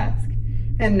wearing a mask.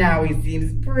 And now he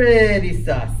seems pretty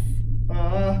sus.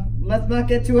 Let's not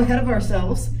get too ahead of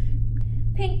ourselves.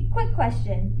 Pink, quick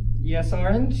question. Yes,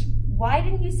 Orange? Why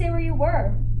didn't you say where you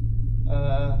were?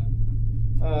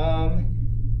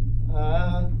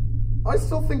 I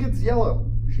still think it's Yellow.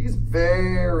 She's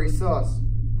very sus.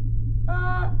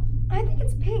 I think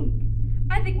it's Pink.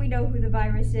 I think we know who the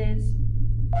virus is.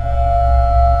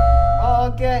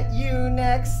 I'll get you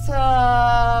next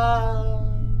time.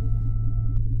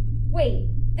 Wait,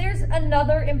 there's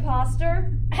another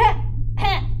imposter?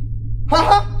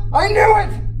 Haha! I knew it!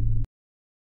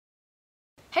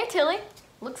 Hey Tilly,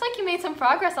 looks like you made some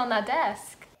progress on that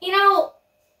desk. You know,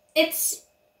 it's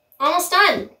almost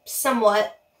done,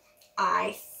 somewhat,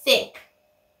 I think.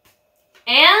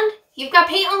 And you've got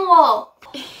paint on the wall.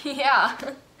 Yeah.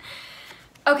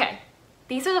 Okay,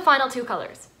 these are the final 2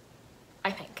 colors,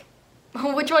 I think.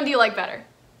 Which one do you like better?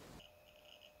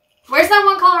 Where's that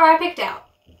one color I picked out?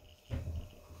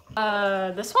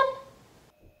 This one?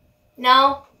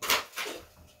 No.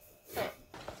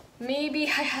 Maybe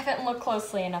I haven't looked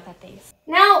closely enough at these.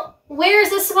 Now, where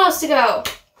is this supposed to go?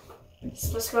 It's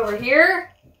supposed to go over here?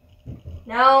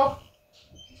 No.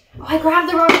 Oh, I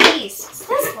grabbed the wrong piece. It's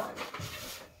this one.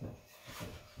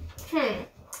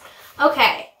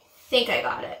 Okay, think I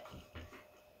got it.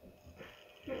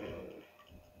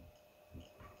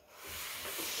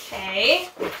 Okay,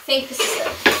 think this is it.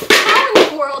 How in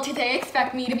the world do they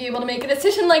expect me to be able to make a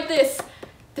decision like this?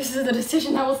 This is a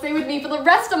decision that will stay with me for the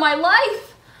rest of my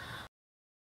life.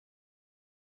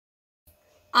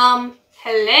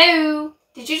 Hello?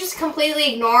 Did you just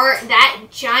completely ignore that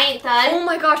giant thud? Oh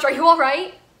my gosh, are you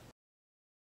alright?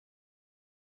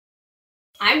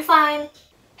 I'm fine.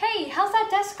 Hey, how's that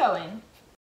desk going?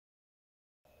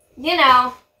 You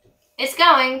know, it's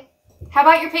going. How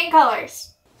about your paint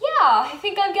colors? Yeah, I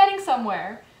think I'm getting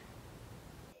somewhere.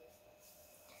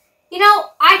 You know,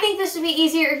 I think this would be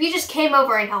easier if you just came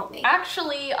over and helped me.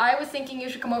 Actually, I was thinking you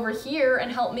should come over here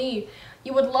and help me.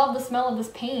 You would love the smell of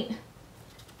this paint.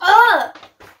 Ugh!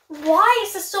 Why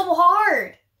is this so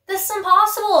hard? This is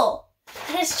impossible.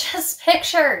 And it's just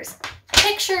pictures.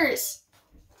 Pictures.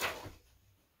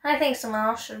 I think someone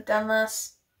else should have done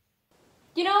this.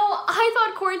 You know, I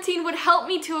thought quarantine would help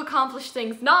me to accomplish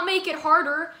things, not make it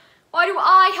harder. Why do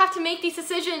I have to make these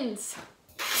decisions?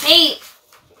 Hey,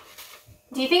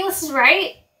 do you think this is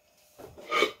right?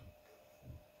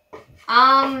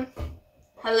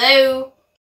 Hello?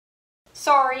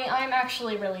 Sorry, I'm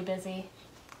actually really busy.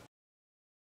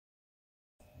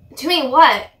 Doing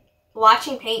what?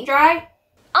 Watching paint dry?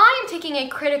 I am taking a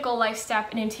critical life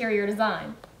step in interior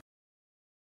design.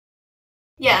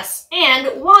 Yes,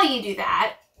 and while you do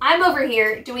that, I'm over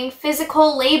here doing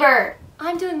physical labor.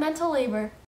 I'm doing mental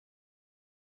labor.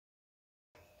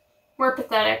 We're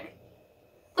pathetic.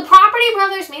 The Property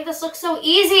Brothers made this look so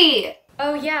easy.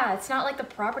 Oh yeah, it's not like the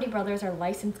Property Brothers are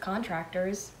licensed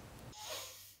contractors.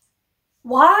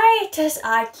 Why does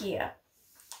IKEA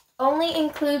only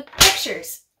include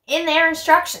pictures in their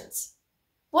instructions?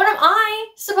 What am I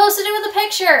supposed to do with a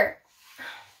picture?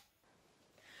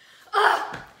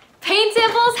 Ugh! Paint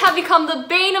samples have become the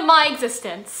bane of my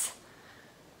existence.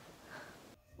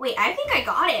 Wait, I think I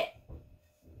got it.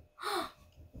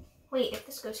 Wait, if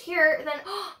this goes here, then...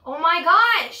 Oh my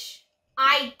gosh!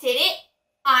 I did it!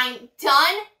 I'm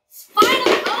done! It's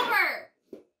finally over!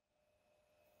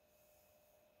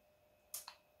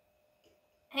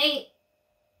 Hey,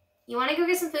 you want to go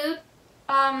get some food?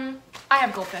 I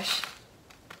have goldfish.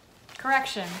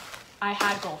 Correction, I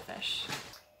had goldfish.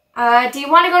 Do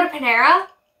you want to go to Panera?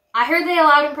 I heard they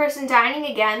allowed in-person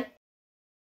dining again.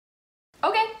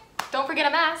 Okay, don't forget a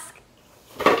mask.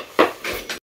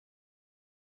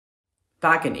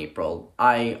 Back in April,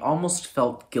 I almost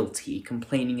felt guilty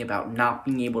complaining about not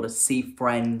being able to see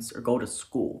friends or go to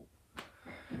school.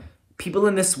 People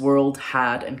in this world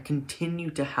had and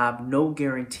continue to have no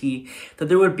guarantee that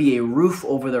there would be a roof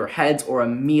over their heads or a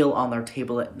meal on their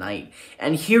table at night.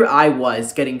 And here I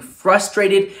was, getting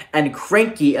frustrated and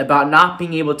cranky about not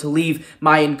being able to leave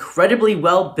my incredibly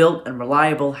well-built and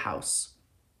reliable house.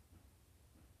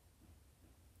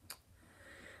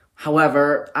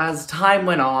 However, as time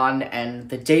went on and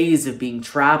the days of being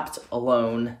trapped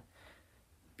alone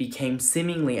became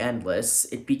seemingly endless,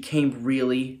 it became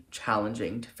really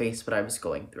challenging to face what I was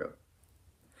going through.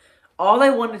 All I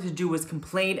wanted to do was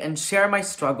complain and share my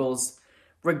struggles,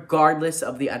 regardless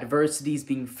of the adversities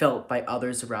being felt by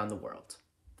others around the world.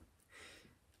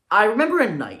 I remember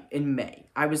a night in May,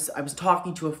 I was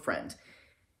talking to a friend,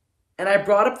 and I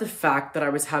brought up the fact that I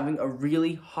was having a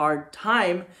really hard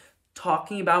time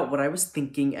talking about what I was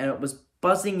thinking, and it was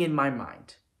buzzing in my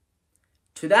mind.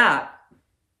 To that,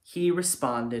 he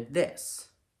responded this.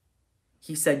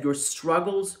 He said, "Your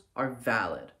struggles are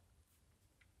valid."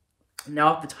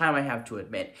 Now, at the time, I have to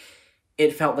admit,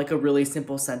 it felt like a really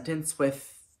simple sentence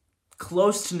with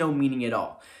close to no meaning at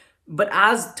all. But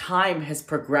as time has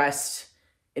progressed,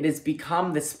 it has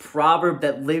become this proverb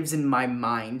that lives in my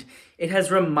mind. It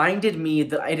has reminded me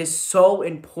that it is so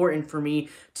important for me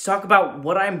to talk about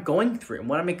what I'm going through and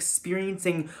what I'm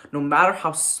experiencing, no matter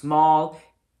how small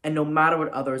and no matter what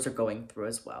others are going through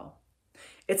as well.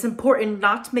 It's important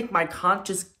not to make my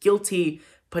conscience guilty,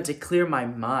 but to clear my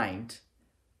mind.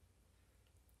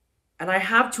 And I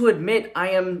have to admit, I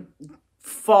am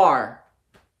far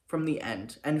from the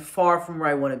end and far from where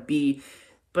I want to be,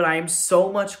 but I am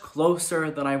so much closer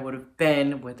than I would have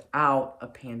been without a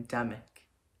pandemic.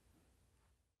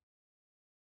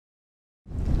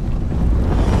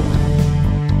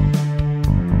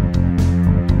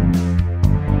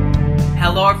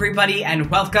 Hello everybody and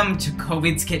welcome to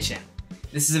COVID's Kitchen.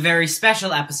 This is a very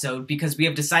special episode because we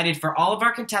have decided for all of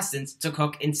our contestants to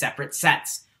cook in separate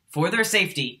sets for their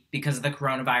safety because of the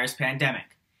coronavirus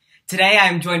pandemic. Today I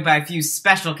am joined by a few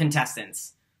special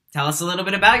contestants. Tell us a little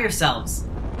bit about yourselves.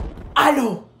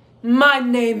 Hello, my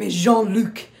name is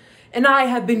Jean-Luc, and I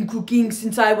have been cooking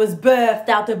since I was birthed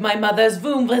out of my mother's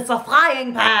womb with a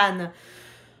frying pan.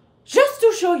 Just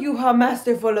to show you how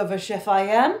masterful of a chef I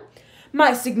am,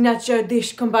 my signature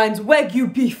dish combines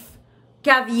Wagyu beef,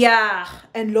 caviar,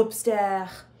 and lobster.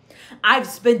 I've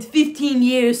spent 15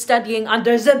 years studying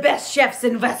under the best chefs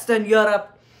in Western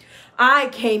Europe. I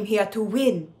came here to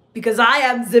win because I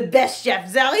am the best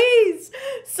chef there is.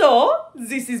 So,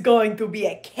 this is going to be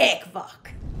a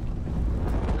cakewalk.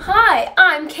 Hi,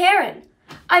 I'm Karen.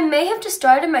 I may have just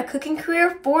started my cooking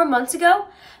career 4 months ago,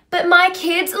 but my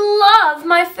kids love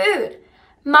my food.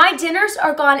 My dinners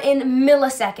are gone in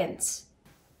milliseconds.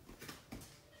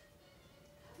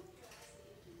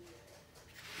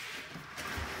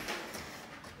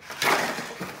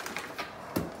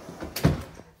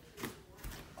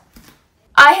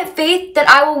 I have faith that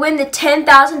I will win the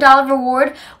 $10,000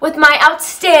 reward with my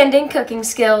outstanding cooking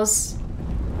skills.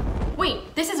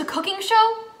 Wait, this is a cooking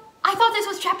show? I thought this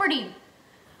was Jeopardy!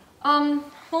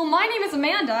 Well, my name is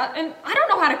Amanda, and I don't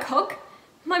know how to cook.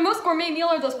 My most gourmet meal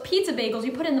are those pizza bagels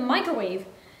you put in the microwave.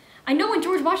 I know when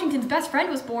George Washington's best friend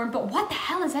was born, but what the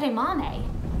hell is edamame?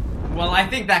 Well, I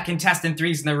think that contestant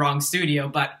 3's in the wrong studio,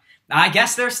 but I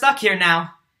guess they're stuck here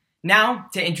now. Now,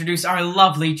 to introduce our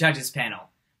lovely judges panel.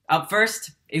 Up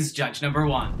first is judge number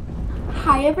 1.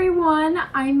 Hi everyone,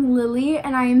 I'm Lily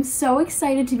and I am so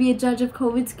excited to be a judge of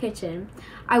COVID's Kitchen.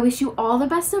 I wish you all the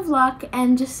best of luck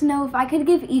and just know if I could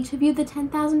give each of you the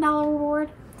 $10,000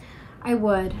 reward, I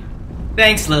would.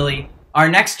 Thanks, Lily. Our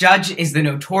next judge is the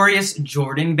notorious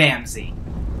Jordan Bamsey.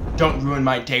 Don't ruin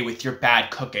my day with your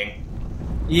bad cooking.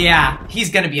 Yeah, he's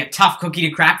gonna be a tough cookie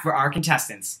to crack for our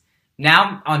contestants.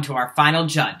 Now, on to our final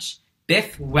judge,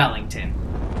 Biff Wellington.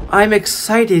 I'm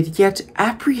excited yet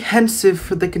apprehensive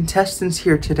for the contestants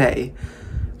here today.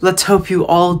 Let's hope you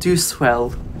all do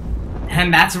swell.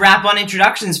 And that's a wrap on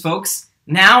introductions, folks.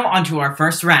 Now onto our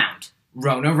first round,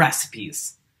 Rona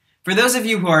Recipes. For those of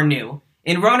you who are new,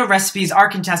 in Rona Recipes, our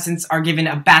contestants are given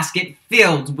a basket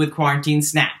filled with quarantine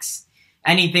snacks.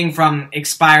 Anything from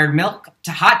expired milk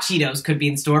to hot Cheetos could be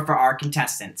in store for our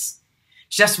contestants.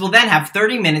 Chefs will then have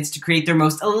 30 minutes to create their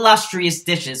most illustrious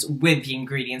dishes with the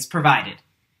ingredients provided.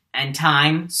 And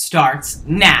time starts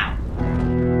now.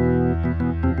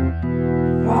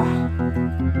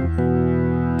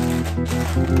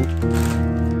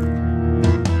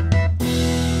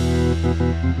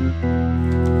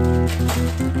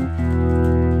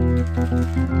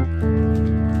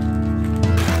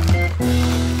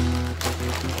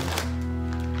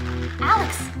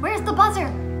 Alex, where's the buzzer?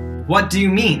 What do you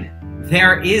mean?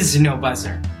 There is no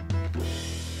buzzer.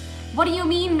 What do you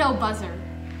mean, no buzzer?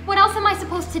 What else am I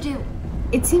supposed to do?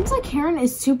 It seems like Karen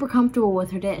is super comfortable with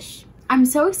her dish. I'm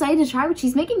so excited to try what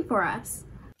she's making for us.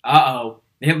 Uh-oh.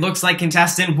 It looks like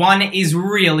contestant 1 is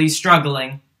really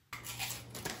struggling.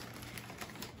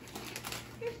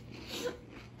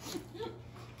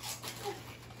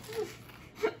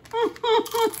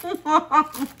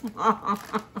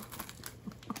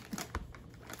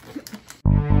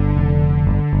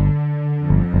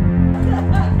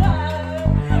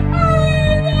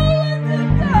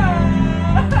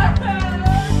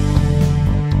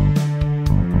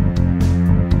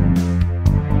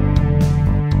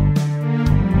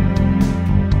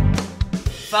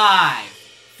 Five,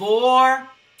 4,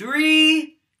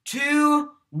 3, 2,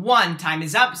 1. Time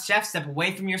is up. Chefs, step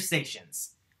away from your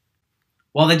stations.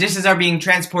 While the dishes are being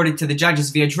transported to the judges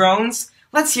via drones,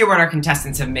 let's hear what our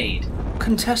contestants have made.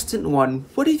 Contestant 1,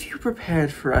 what have you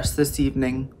prepared for us this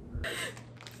evening?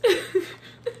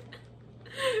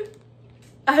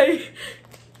 I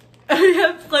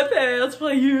have prepared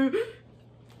for you.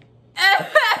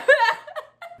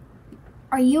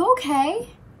 Are you okay?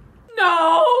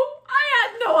 No, I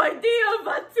had no idea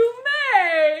what to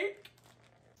make.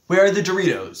 Where are the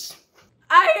Doritos?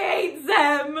 I ate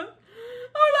them.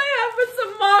 All I have is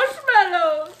some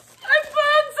marshmallows. I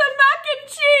burned some mac and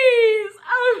cheese.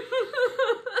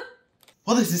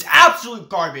 Well, this is absolute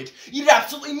garbage. You did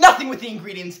absolutely nothing with the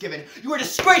ingredients given. You are a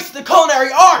disgrace to the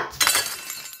culinary arts.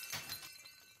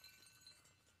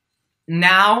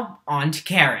 Now, on to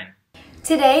Karen.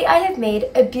 Today I have made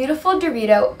a beautiful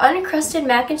Dorito uncrusted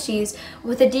mac and cheese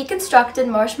with a deconstructed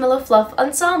marshmallow fluff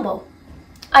ensemble.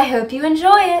 I hope you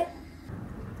enjoy it.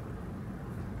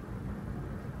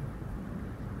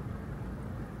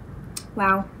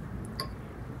 Wow.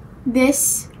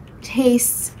 This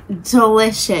tastes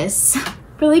delicious.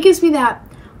 Really gives me that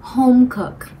home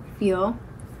cook feel.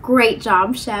 Great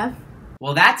job, chef.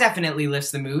 Well, that definitely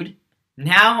lifts the mood.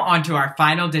 Now, on to our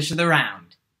final dish of the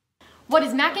round. What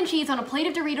is mac and cheese on a plate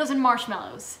of Doritos and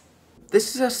marshmallows?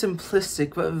 This is a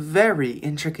simplistic but very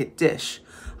intricate dish.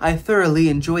 I thoroughly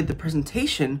enjoyed the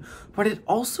presentation, but it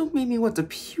also made me want to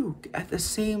puke at the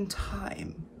same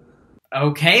time.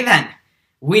 Okay then.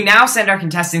 We now send our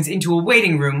contestants into a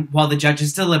waiting room while the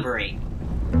judges deliberate.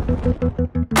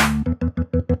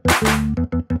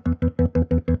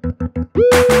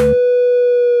 Woo!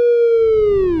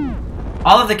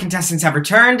 All of the contestants have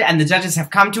returned, and the judges have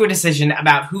come to a decision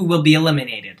about who will be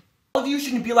eliminated. All of you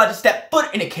shouldn't be allowed to step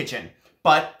foot in a kitchen,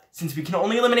 but since we can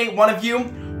only eliminate one of you,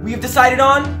 we have decided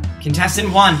on...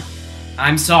 Contestant 1,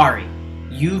 I'm sorry.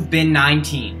 You've been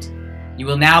 19'd. You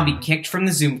will now be kicked from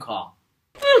the Zoom call.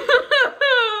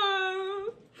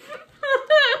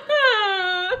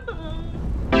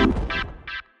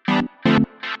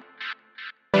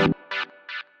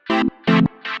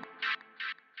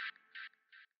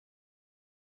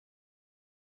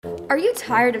 Are you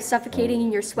tired of suffocating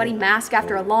in your sweaty mask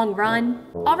after a long run?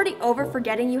 Already over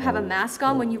forgetting you have a mask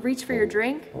on when you reach for your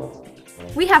drink?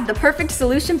 We have the perfect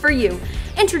solution for you.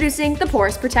 Introducing the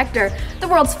Porous Protector, the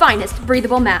world's finest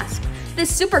breathable mask.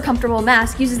 This super comfortable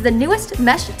mask uses the newest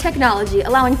mesh technology,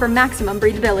 allowing for maximum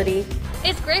breathability.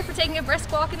 It's great for taking a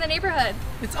brisk walk in the neighborhood.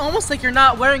 It's almost like you're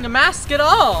not wearing a mask at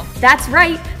all. That's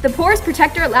right. The Porous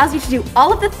Protector allows you to do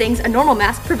all of the things a normal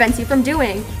mask prevents you from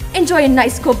doing. Enjoy a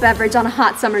nice cool beverage on a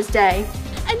hot summer's day.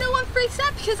 And no one freaks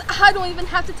out because I don't even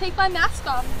have to take my mask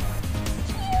off.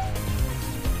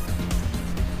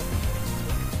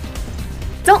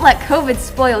 Don't let COVID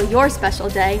spoil your special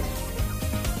day.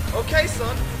 Okay,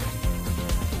 son.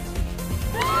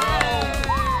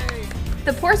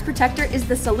 The Porous Protector is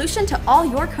the solution to all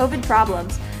your COVID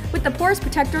problems. With the Porous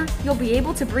Protector, you'll be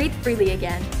able to breathe freely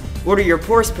again. Order your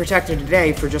Porous Protector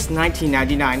today for just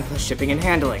 $19.99 plus shipping and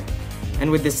handling.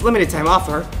 And with this limited time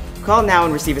offer, call now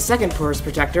and receive a second Porous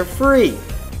Protector free.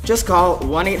 Just call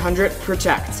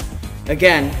 1-800-PROTECT.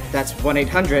 Again, that's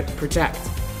 1-800-PROTECT.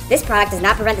 This product does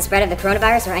not prevent the spread of the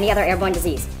coronavirus or any other airborne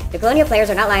disease. The Colonial Players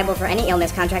are not liable for any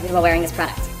illness contracted while wearing this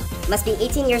product. Must be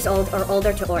 18 years old or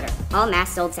older to order. All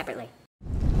masks sold separately.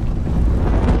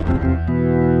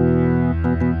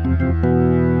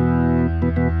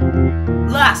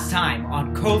 Last time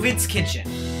on COVID's Kitchen.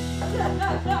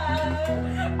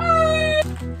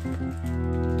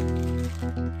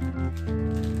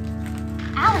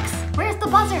 Alex, where's the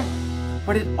buzzer?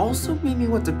 But it also made me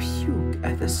want to puke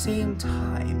at the same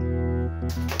time.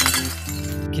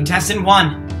 Contestant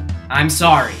 1, I'm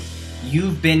sorry.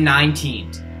 You've been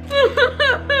 19'd.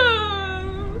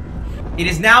 It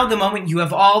is now the moment you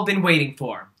have all been waiting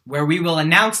for, where we will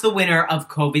announce the winner of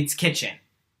COVID's Kitchen.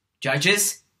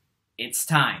 Judges, it's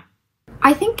time.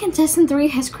 I think contestant 3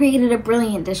 has created a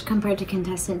brilliant dish compared to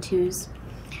contestant 2's.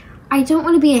 I don't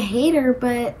want to be a hater,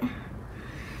 but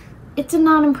it did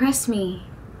not impress me.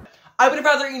 I would have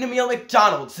rather eaten a meal at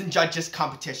McDonald's than judge this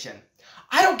competition.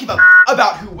 I don't give a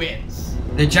about who wins.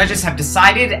 The judges have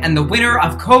decided, and the winner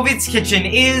of COVID's Kitchen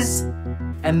is...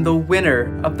 And the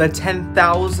winner of the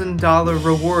 $10,000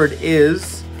 reward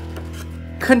is...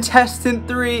 Contestant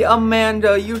 3,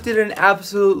 Amanda, you did an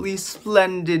absolutely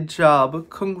splendid job.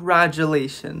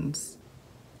 Congratulations.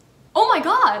 Oh my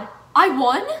god, I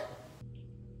won?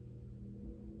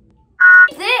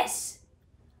 This!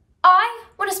 I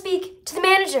want to speak to the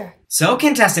manager. So,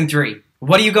 Contestant 3,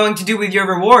 what are you going to do with your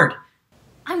reward?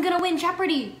 I'm gonna win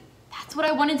Jeopardy! That's what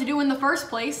I wanted to do in the first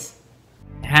place.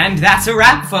 And that's a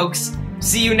wrap, folks.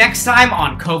 See you next time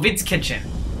on COVID's Kitchen.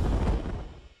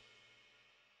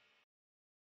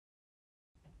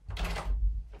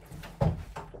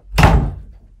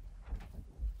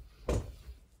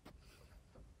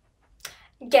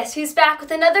 Guess who's back with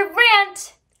another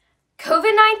rant?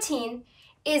 COVID-19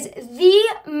 is the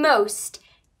most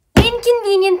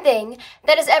inconvenient thing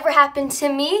that has ever happened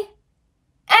to me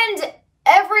and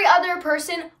every other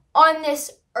person on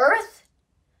this earth.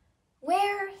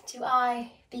 Where do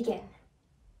I begin?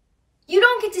 You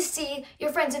don't get to see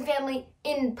your friends and family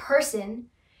in person.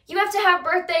 You have to have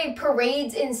birthday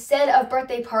parades instead of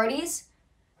birthday parties.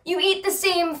 You eat the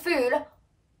same food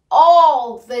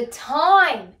all the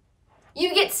time.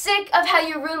 You get sick of how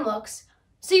your room looks,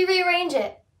 so you rearrange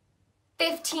it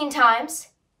 15 times.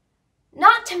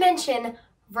 Not to mention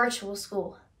virtual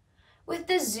school, with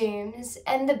the Zooms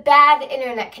and the bad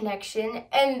internet connection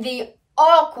and the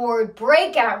awkward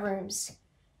breakout rooms.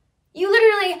 You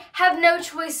literally have no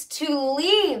choice to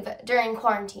leave during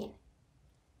quarantine.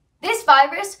 This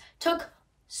virus took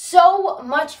so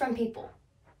much from people.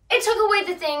 It took away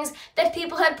the things that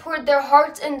people had poured their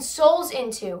hearts and souls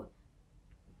into.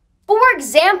 For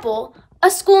example, a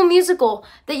school musical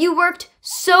that you worked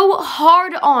so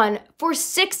hard on for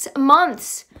 6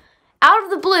 months. Out of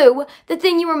the blue, the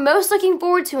thing you were most looking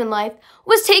forward to in life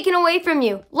was taken away from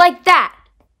you, like that.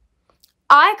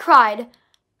 I cried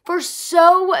for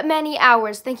so many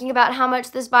hours thinking about how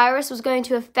much this virus was going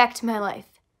to affect my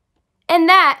life. And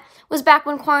that was back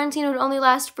when quarantine would only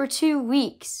last for 2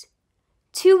 weeks.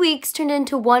 2 weeks turned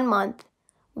into 1 month.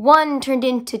 1 turned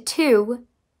into 2.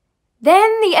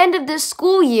 Then the end of the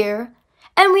school year,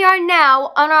 and we are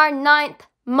now on our 9th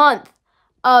month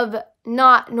of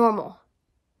not normal.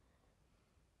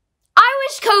 I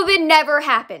wish COVID never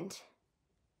happened.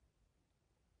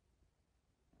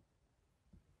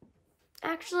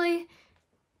 Actually,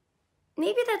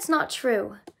 maybe that's not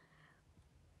true.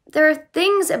 There are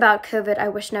things about COVID I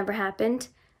wish never happened.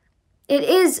 It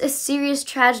is a serious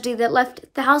tragedy that left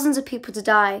thousands of people to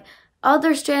die,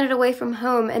 others stranded away from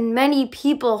home, and many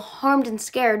people harmed and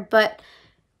scared, but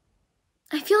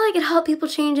I feel like it helped people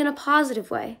change in a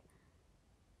positive way.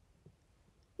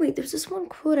 Wait, there's this one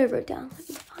quote I wrote down. Let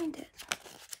me find it.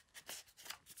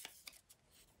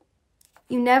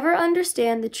 You never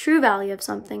understand the true value of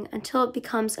something until it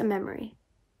becomes a memory.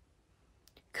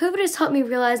 COVID has helped me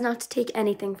realize not to take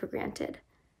anything for granted.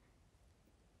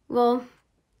 Well,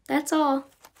 that's all.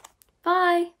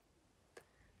 Bye.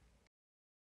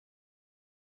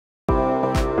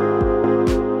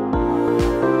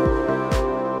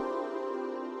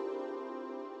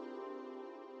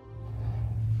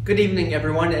 Good evening,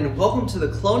 everyone, and welcome to the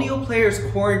Colonial Players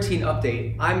Quarantine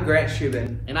Update. I'm Grant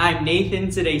Shubin. And I'm Nathan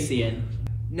Cideciyan.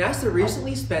 NASA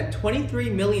recently spent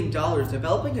 $23 million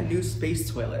developing a new space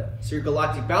toilet, so your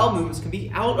galactic bowel movements can be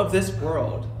out of this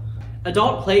world.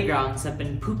 Adult playgrounds have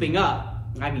been popping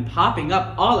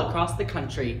up all across the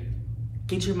country.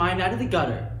 Get your mind out of the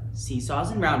gutter, seesaws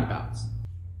and roundabouts.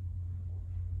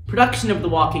 Production of The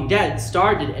Walking Dead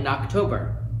started in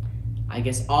October. I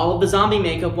guess all of the zombie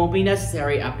makeup won't be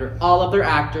necessary after all of their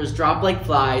actors drop like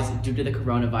flies due to the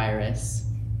coronavirus.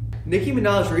 Nicki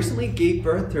Minaj recently gave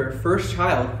birth to her first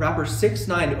child. Rapper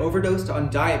 6ix9ine overdosed on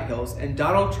diet pills, and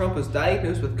Donald Trump was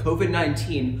diagnosed with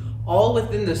COVID-19, all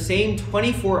within the same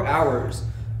 24 hours.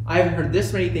 I haven't heard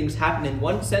this many things happen in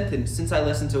one sentence since I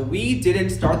listened to We Didn't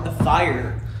Start the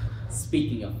Fire.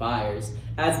 Speaking of fires,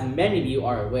 as many of you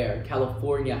are aware,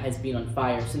 California has been on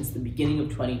fire since the beginning of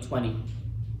 2020.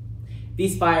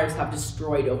 These fires have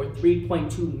destroyed over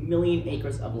 3.2 million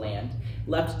acres of land,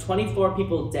 left 24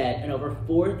 people dead, and over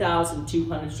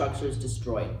 4,200 structures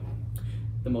destroyed.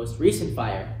 The most recent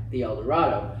fire, the El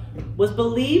Dorado, was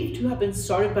believed to have been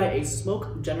started by a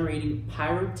smoke-generating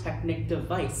pyrotechnic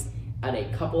device at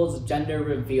a couple's gender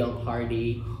reveal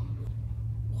party.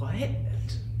 What?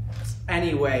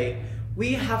 Anyway,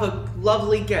 we have a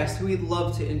lovely guest who we'd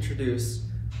love to introduce.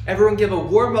 Everyone give a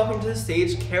warm welcome to the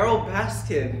stage, Carol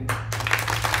Baskin.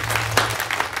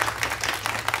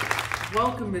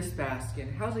 Welcome, Miss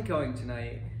Baskin. How's it going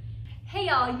tonight? Hey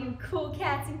all you cool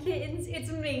cats and kittens,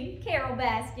 it's me, Carol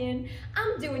Baskin.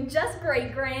 I'm doing just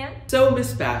great, Grant. So,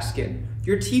 Miss Baskin,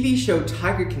 your TV show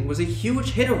Tiger King was a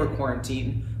huge hit over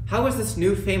quarantine. How has this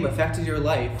new fame affected your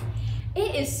life?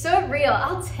 It is surreal,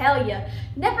 I'll tell you.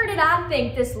 Never did I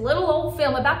think this little old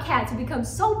film about cats would become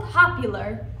so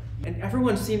popular. And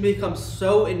everyone seemed to become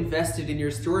so invested in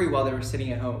your story while they were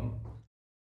sitting at home.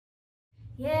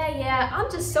 Yeah, I'm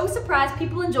just so surprised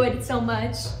people enjoyed it so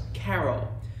much. Carol,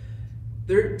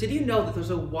 did you know that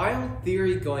there's a wild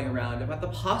theory going around about the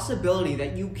possibility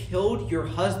that you killed your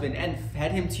husband and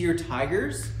fed him to your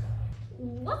tigers?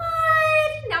 What?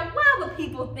 Now why would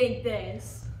people think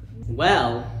this?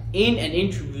 Well, in an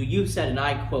interview you said, and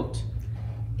I quote,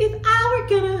 "If I were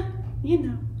gonna,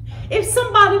 if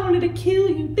somebody wanted to kill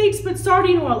you, they'd spit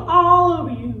sardine oil all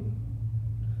over you."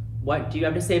 What do you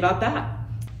have to say about that?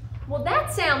 Well,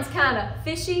 that sounds kind of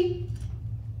fishy.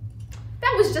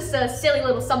 That was just a silly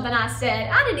little something I said.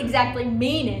 I didn't exactly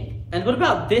mean it. And what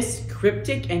about this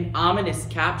cryptic and ominous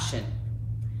caption?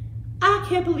 "I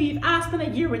can't believe I spent a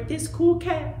year with this cool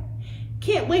cat.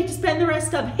 Can't wait to spend the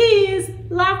rest of his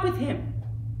life with him."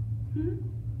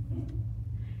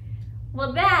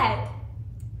 Well, that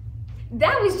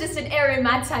was just an error in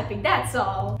my typing, that's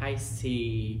all. I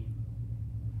see.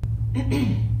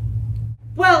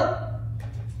 Well,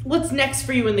 what's next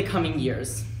for you in the coming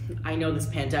years? I know this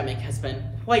pandemic has been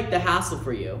quite the hassle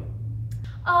for you.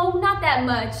 Oh, not that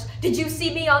much. Did you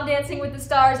see me on Dancing with the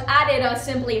Stars? I did a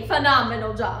simply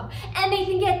phenomenal job. And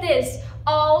Nathan, get this,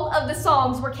 all of the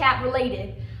songs were cat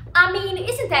related. I mean,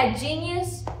 isn't that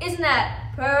genius? Isn't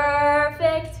that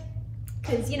perfect?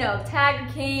 Because, Tiger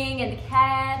King and the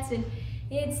cats, and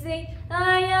it's the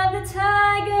eye of the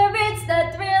tiger, it's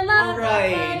the thrill of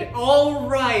All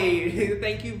right.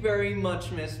 Thank you very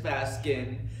much, Miss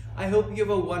Baskin. I hope you have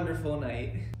a wonderful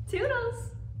night. Toodles.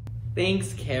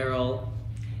 Thanks, Carol.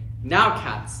 Now,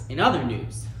 cats, in other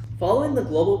news. Following the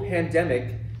global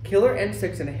pandemic, killer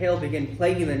insects and hail began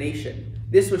plaguing the nation.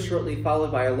 This was shortly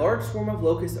followed by a large swarm of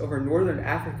locusts over northern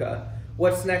Africa.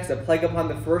 What's next, a plague upon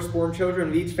the firstborn children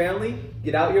of each family?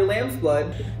 Get out your lamb's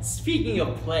blood. Speaking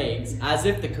of plagues, as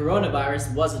if the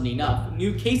coronavirus wasn't enough,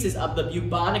 new cases of the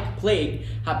bubonic plague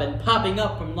have been popping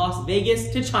up from Las Vegas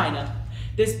to China.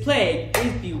 This plague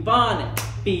is bubonic,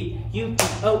 B-U-B-O-N-I-C.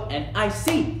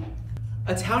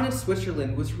 A town in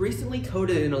Switzerland was recently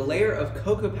coated in a layer of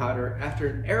cocoa powder after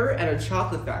an error at a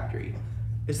chocolate factory.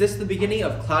 Is this the beginning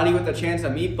of Cloudy with a Chance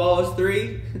of Meatballs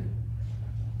 3?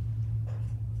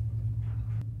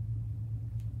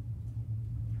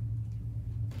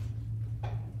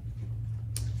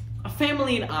 A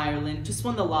family in Ireland just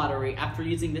won the lottery after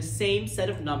using the same set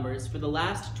of numbers for the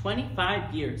last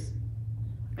 25 years.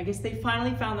 I guess they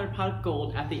finally found their pot of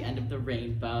gold at the end of the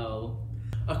rainbow.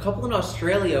 A couple in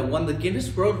Australia won the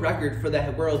Guinness World Record for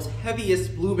the world's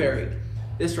heaviest blueberry.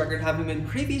 This record having been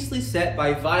previously set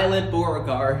by Violet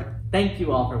Beauregard. Thank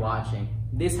you all for watching.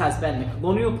 This has been the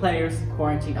Colonial Players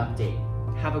Quarantine Update.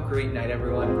 Have a great night,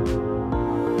 everyone.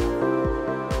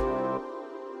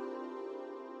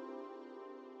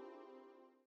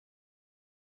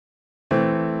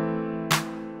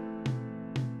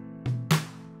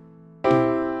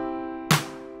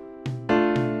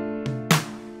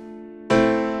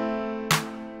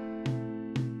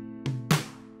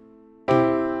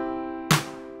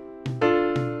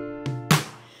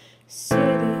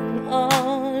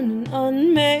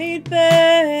 Unmade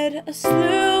bed, a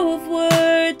slew of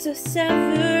words, a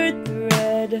severed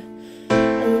thread.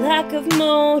 A lack of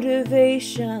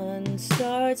motivation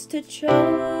starts to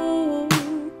choke.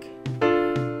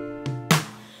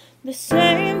 The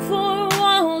same four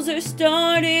walls are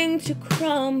starting to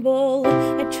crumble.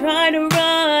 I try to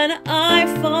run, I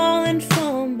fall and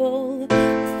fumble.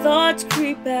 The thoughts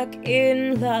creep back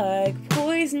in like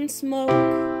poison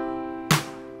smoke.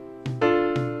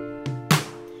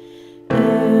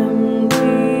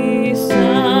 Empty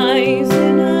sighs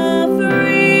in a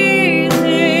freezing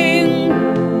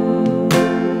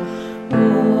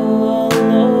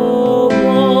hollow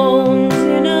bones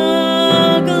in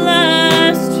a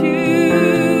glass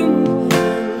tomb.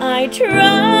 I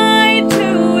tried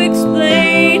to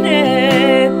explain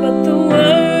it, but the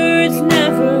words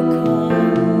never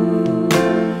come.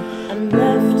 I'm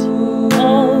left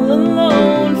all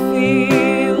alone,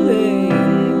 feeling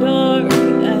dark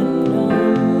and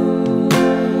numb.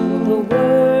 The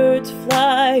words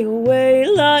fly away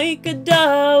like a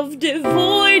dove,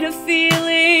 devoid of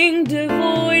feeling,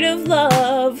 devoid of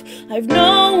love. I've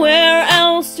nowhere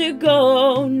else to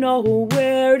go,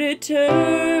 nowhere to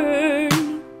turn.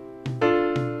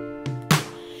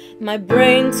 My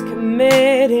brain's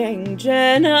committing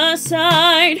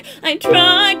genocide. I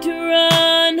tried to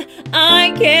run,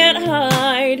 I can't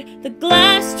hide. The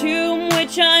glass tomb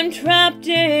which I'm trapped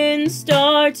in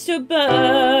starts to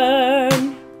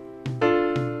burn.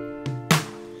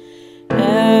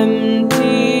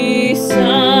 Empty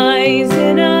sighs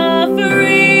in a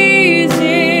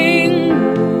freezing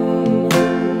room.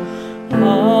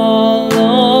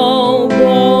 Hollow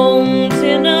bones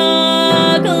in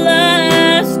a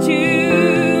glass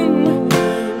tomb.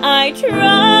 I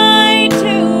tried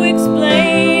to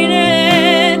explain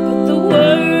it, but the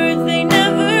words they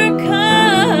never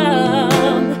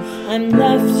come. I'm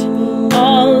left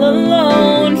all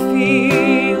alone,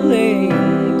 feeling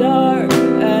dark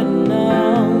and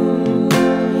numb.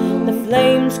 The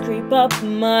flames creep up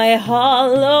my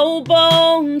hollow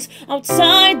bones.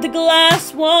 Outside the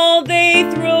glass wall they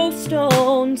throw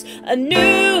stones. A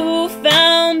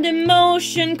newfound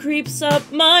emotion creeps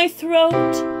up my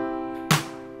throat.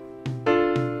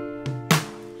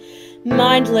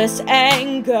 Mindless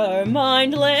anger,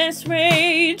 mindless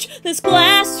rage. This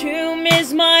glass tomb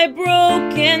is my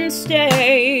broken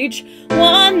stage.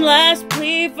 One last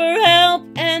plea for help,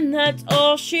 and that's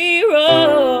all she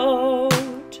wrote.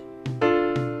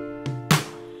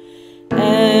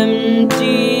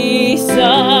 Empty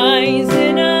sighs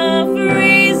in a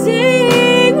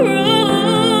freezing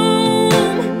room.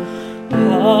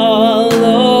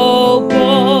 Hollow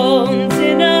bones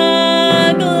in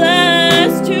a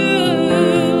glass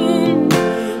tomb.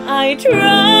 I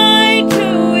tried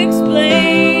to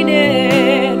explain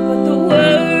it, but the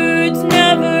words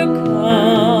never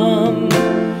come.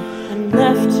 I'm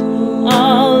left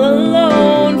all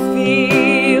alone,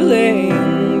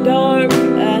 feeling dark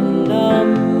and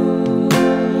numb.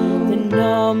 The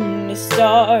numbness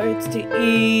starts to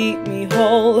eat me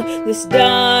whole. This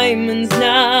diamond's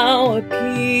now a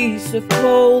piece of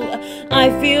coal. I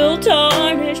feel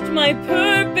tarnished, my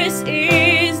purpose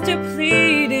is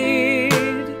depleted.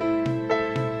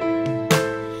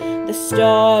 The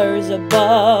stars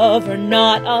above are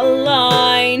not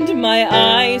aligned. My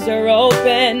eyes are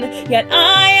open, yet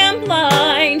I am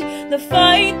blind. The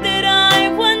fight that I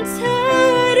once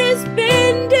had has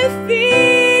been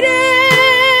defeated.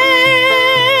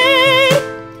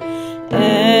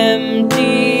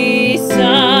 Empty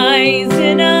sighs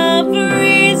in a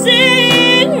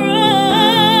freezing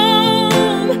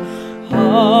room,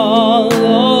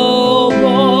 hollow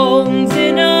bones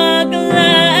in a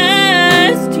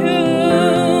glass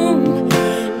tomb.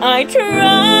 I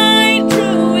tried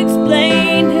to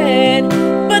explain it,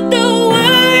 but the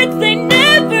words, they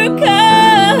never come.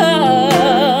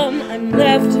 I'm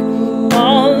left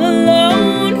all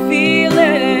alone,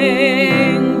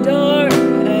 feeling dark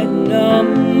and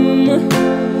numb.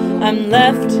 I'm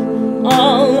left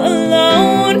all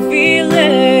alone,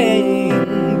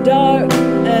 feeling dark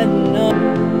and numb.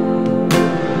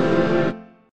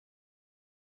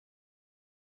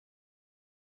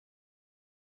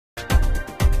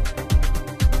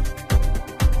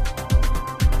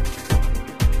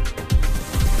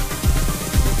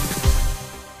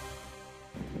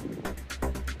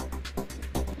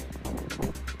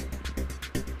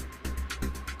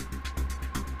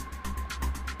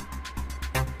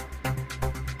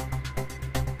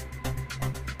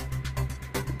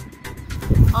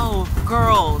 Oh,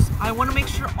 girls, I want to make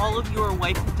sure all of you are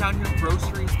wiping down your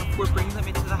groceries before bringing them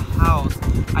into the house.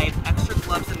 I have extra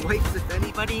gloves and wipes if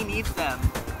anybody needs them.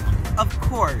 Of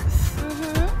course.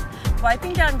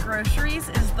 Wiping down groceries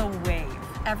is the wave.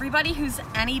 Everybody who's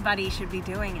anybody should be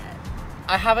doing it.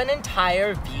 I have an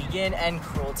entire vegan and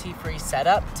cruelty-free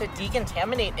setup to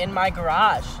decontaminate in my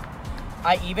garage.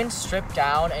 I even strip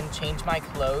down and change my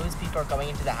clothes before going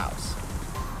into the house.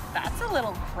 That's a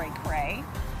little cray-cray.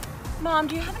 Mom,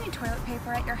 do you have any toilet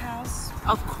paper at your house?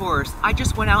 Of course. I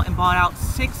just went out and bought out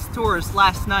 6 stores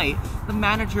last night. The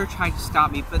manager tried to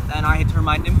stop me, but then I had to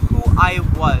remind him who I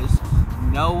was.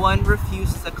 No one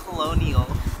refuses a Colonial.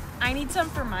 I need some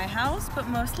for my house, but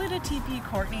mostly to TP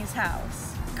Courtney's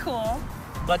house. Cool.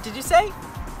 What did you say?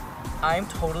 I'm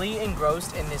totally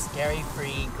engrossed in this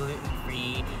dairy-free,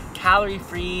 gluten-free,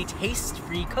 calorie-free,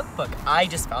 taste-free cookbook I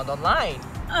just found online.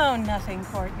 Oh, nothing,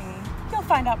 Courtney. You'll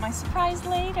find out my surprise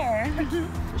later.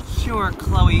 Sure,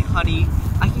 Chloe, honey.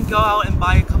 I can go out and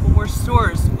buy a couple more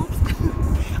stores. Oops.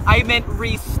 I meant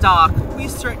restock. We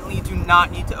certainly do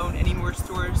not need to own any more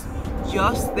stores.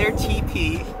 Just their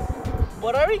TP.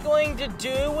 What are we going to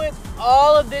do with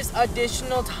all of this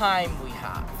additional time we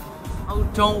have? Oh,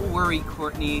 don't worry,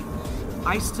 Courtney.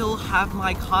 I still have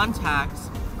my contacts.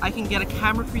 I can get a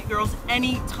camera for you girls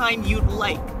anytime you'd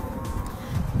like.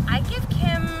 I give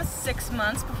Kim 6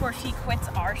 months before she quits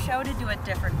our show to do a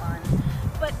different one.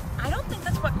 But I don't think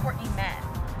that's what Courtney meant.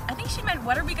 I think she meant,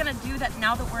 what are we gonna do that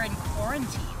now that we're in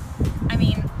quarantine? I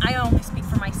mean, I only speak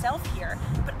for myself here,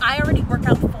 but I already work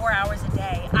out 4 hours a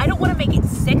day. I don't wanna make it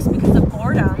 6 because of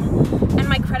boredom. And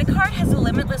my credit card has a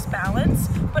limitless balance,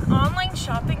 but online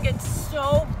shopping gets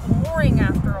so boring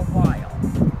after a while.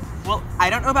 Well, I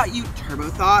don't know about you turbo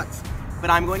thoughts, but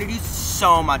I'm going to do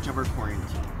so much over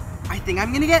quarantine. I think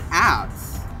I'm gonna get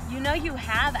abs. You know you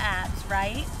have abs,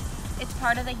 right? It's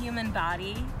part of the human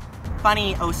body.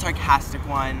 Funny, oh sarcastic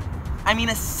one. I mean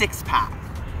a 6-pack.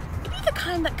 Maybe the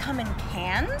kind that come in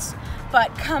cans?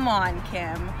 But come on,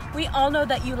 Kim. We all know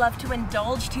that you love to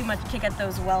indulge too much to get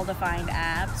those well-defined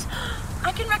abs.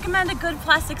 I can recommend a good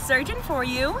plastic surgeon for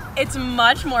you. It's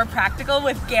much more practical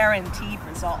with guaranteed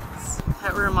results.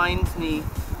 That reminds me,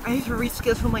 I have to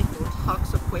reschedule my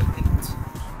Botox appointment.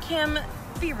 Kim,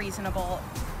 be reasonable.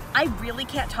 I really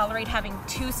can't tolerate having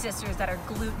 2 sisters that are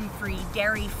gluten-free,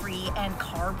 dairy-free, and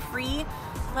carb-free.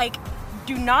 Like,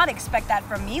 do not expect that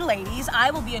from me, ladies.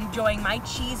 I will be enjoying my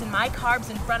cheese and my carbs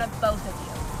in front of both of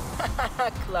you.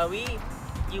 Chloe,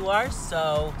 you are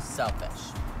so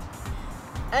selfish.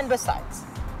 And besides,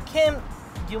 Kim,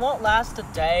 you won't last a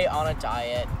day on a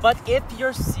diet, but if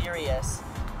you're serious,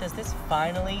 does this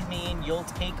finally mean you'll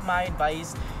take my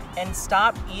advice and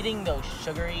stop eating those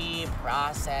sugary,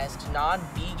 processed,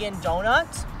 non-vegan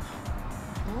donuts?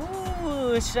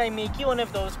 Ooh, should I make you one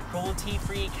of those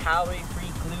cruelty-free,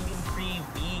 calorie-free, gluten-free,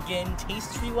 vegan,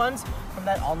 taste-free ones from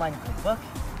that online cookbook?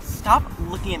 Stop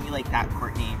looking at me like that,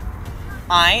 Courtney.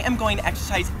 I am going to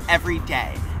exercise every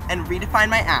day and redefine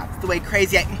my abs the way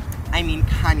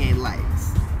Kanye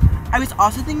likes. I was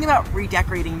also thinking about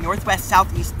redecorating Northwest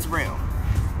Southeast's room.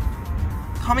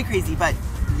 Call me crazy, but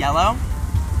yellow?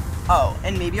 Oh,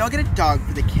 and maybe I'll get a dog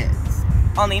for the kids.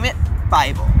 I'll name it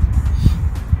Bible.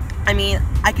 I mean,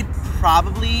 I could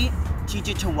probably teach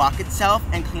it to walk itself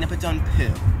and clean up its own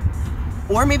poo.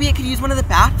 Or maybe it could use one of the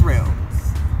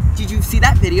bathrooms. Did you see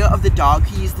that video of the dog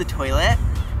who used the toilet?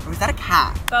 Or was that a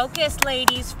cat? Focus,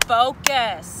 ladies,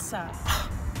 focus.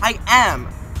 I am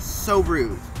so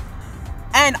rude.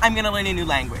 And I'm gonna learn a new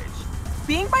language.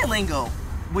 being bilingual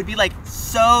would be like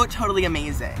so totally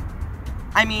amazing.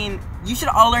 I mean, you should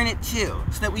all learn it too,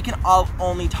 so that we can all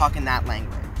only talk in that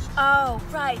language. Oh,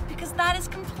 right, because that is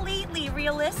completely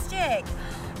realistic.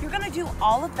 You're gonna do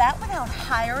all of that without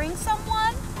hiring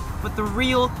someone? But the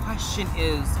real question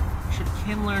is, should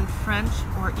Kim learn French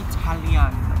or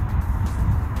Italian?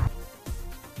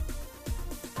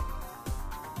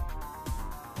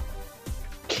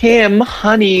 Kim,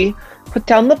 honey, put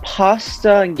down the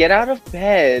pasta and get out of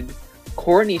bed.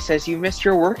 Courtney says you missed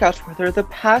your workouts with her the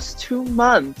past 2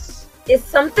 months. Is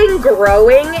something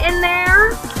growing in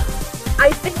there?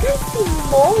 I think I see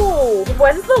mold.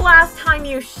 When's the last time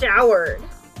you showered?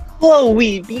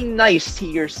 Chloe, be nice to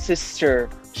your sister.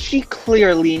 She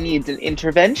clearly needs an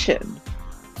intervention.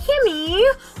 Kimmy,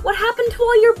 what happened to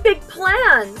all your big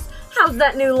plans? How's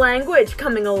that new language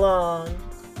coming along?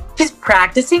 She's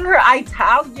practicing her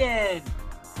Italian.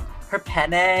 Her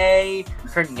penne,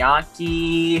 her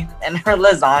gnocchi, and her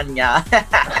lasagna.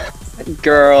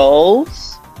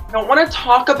 Girls? I don't want to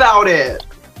talk about it.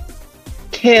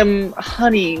 Kim,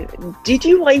 honey, did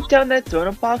you wipe down that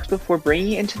donut box before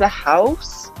bringing it into the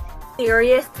house?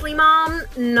 Seriously, Mom?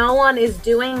 No one is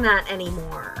doing that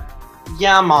anymore.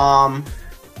 Yeah, Mom.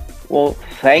 Well,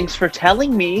 thanks for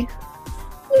telling me.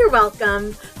 You're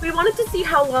welcome. We wanted to see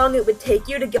how long it would take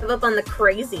you to give up on the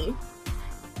crazy.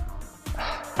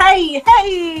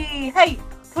 Hey!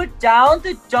 Put down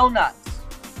the donuts.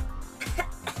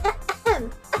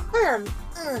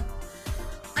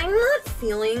 I'm not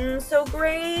feeling so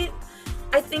great.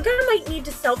 I think I might need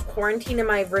to self-quarantine in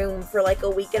my room for like a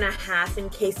week and a half in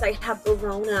case I have the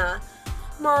Rona.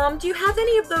 Mom, do you have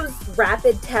any of those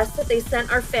rapid tests that they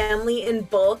sent our family in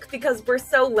bulk because we're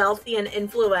so wealthy and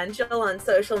influential on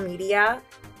social media?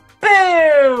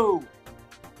 Boo!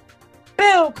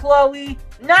 Boo, Chloe!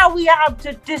 Now we have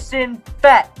to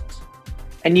disinfect!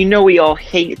 And you know we all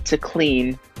hate to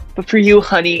clean, but for you,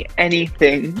 honey,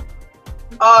 anything.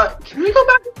 Can we go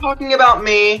back to talking about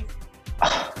me?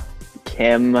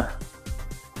 Kim.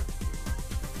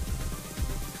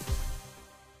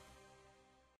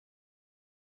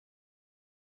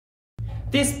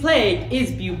 This plague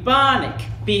is bubonic.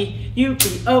 B-U-B-O-N-I-C.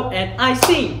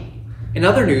 In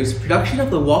other news, production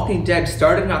of The Walking Dead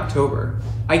started in October.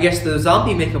 I guess the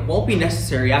zombie makeup won't be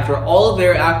necessary after all of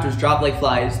their actors drop like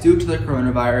flies due to the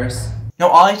coronavirus. No,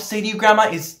 all I have to say to you, Grandma,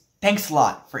 is thanks a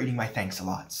lot for eating my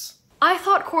thanks-a-lots. I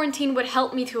thought quarantine would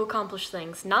help me to accomplish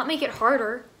things, not make it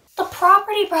harder. The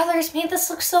Property Brothers made this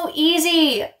look so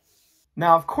easy.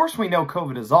 Now, of course we know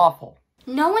COVID is awful.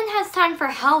 No one has time for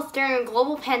health during a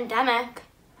global pandemic.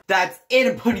 That's it,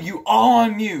 I'm putting you all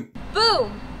on mute.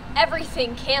 Boom!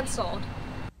 Everything canceled.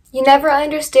 You never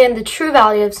understand the true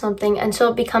value of something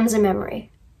until it becomes a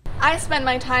memory. I spend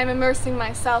my time immersing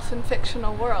myself in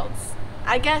fictional worlds.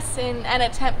 I guess in an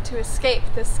attempt to escape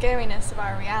the scariness of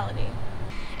our reality.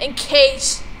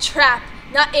 Encaged, trapped,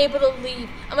 not able to leave.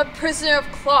 I'm a prisoner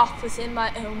of cloth within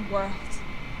my own world.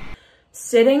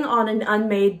 Sitting on an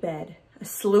unmade bed, a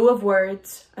slew of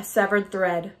words, a severed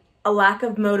thread, a lack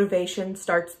of motivation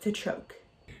starts to choke.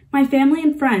 My family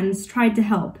and friends tried to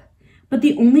help, but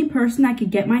the only person that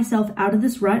could get myself out of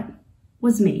this rut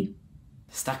was me.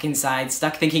 Stuck inside,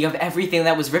 stuck thinking of everything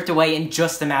that was ripped away in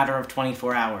just a matter of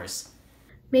 24 hours.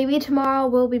 Maybe tomorrow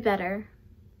will be better.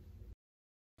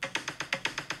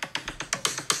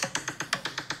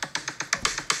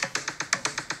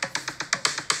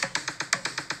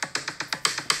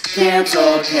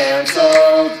 Cancelled.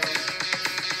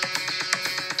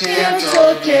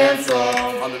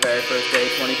 On the very first day,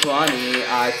 2020,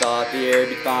 I thought the year would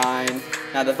be fine.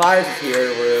 Now the virus is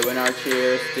here to ruin our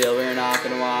cheer, still we're not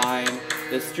gonna whine.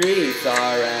 The streets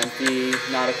are empty,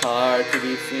 not a car to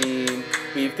be seen.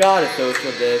 We've got a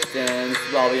social distance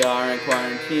while we are in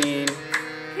quarantine.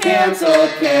 Cancelled.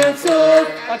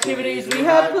 Activities we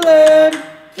had planned.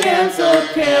 Cancelled.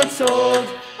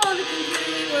 All the things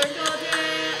we worked all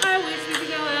day. I wish we could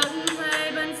go out and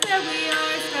play, but instead we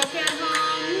are stuck at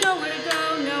home. Nowhere to go,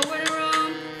 nowhere to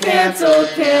roam.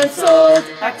 Cancelled.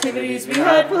 Activities we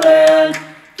had planned.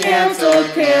 Cancelled.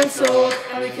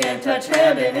 And we can't touch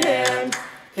hand in hand.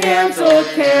 Cancelled.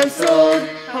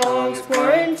 How long's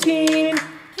quarantine?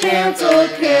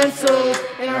 Cancelled.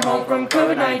 In our home from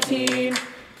COVID-19.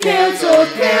 Cancelled.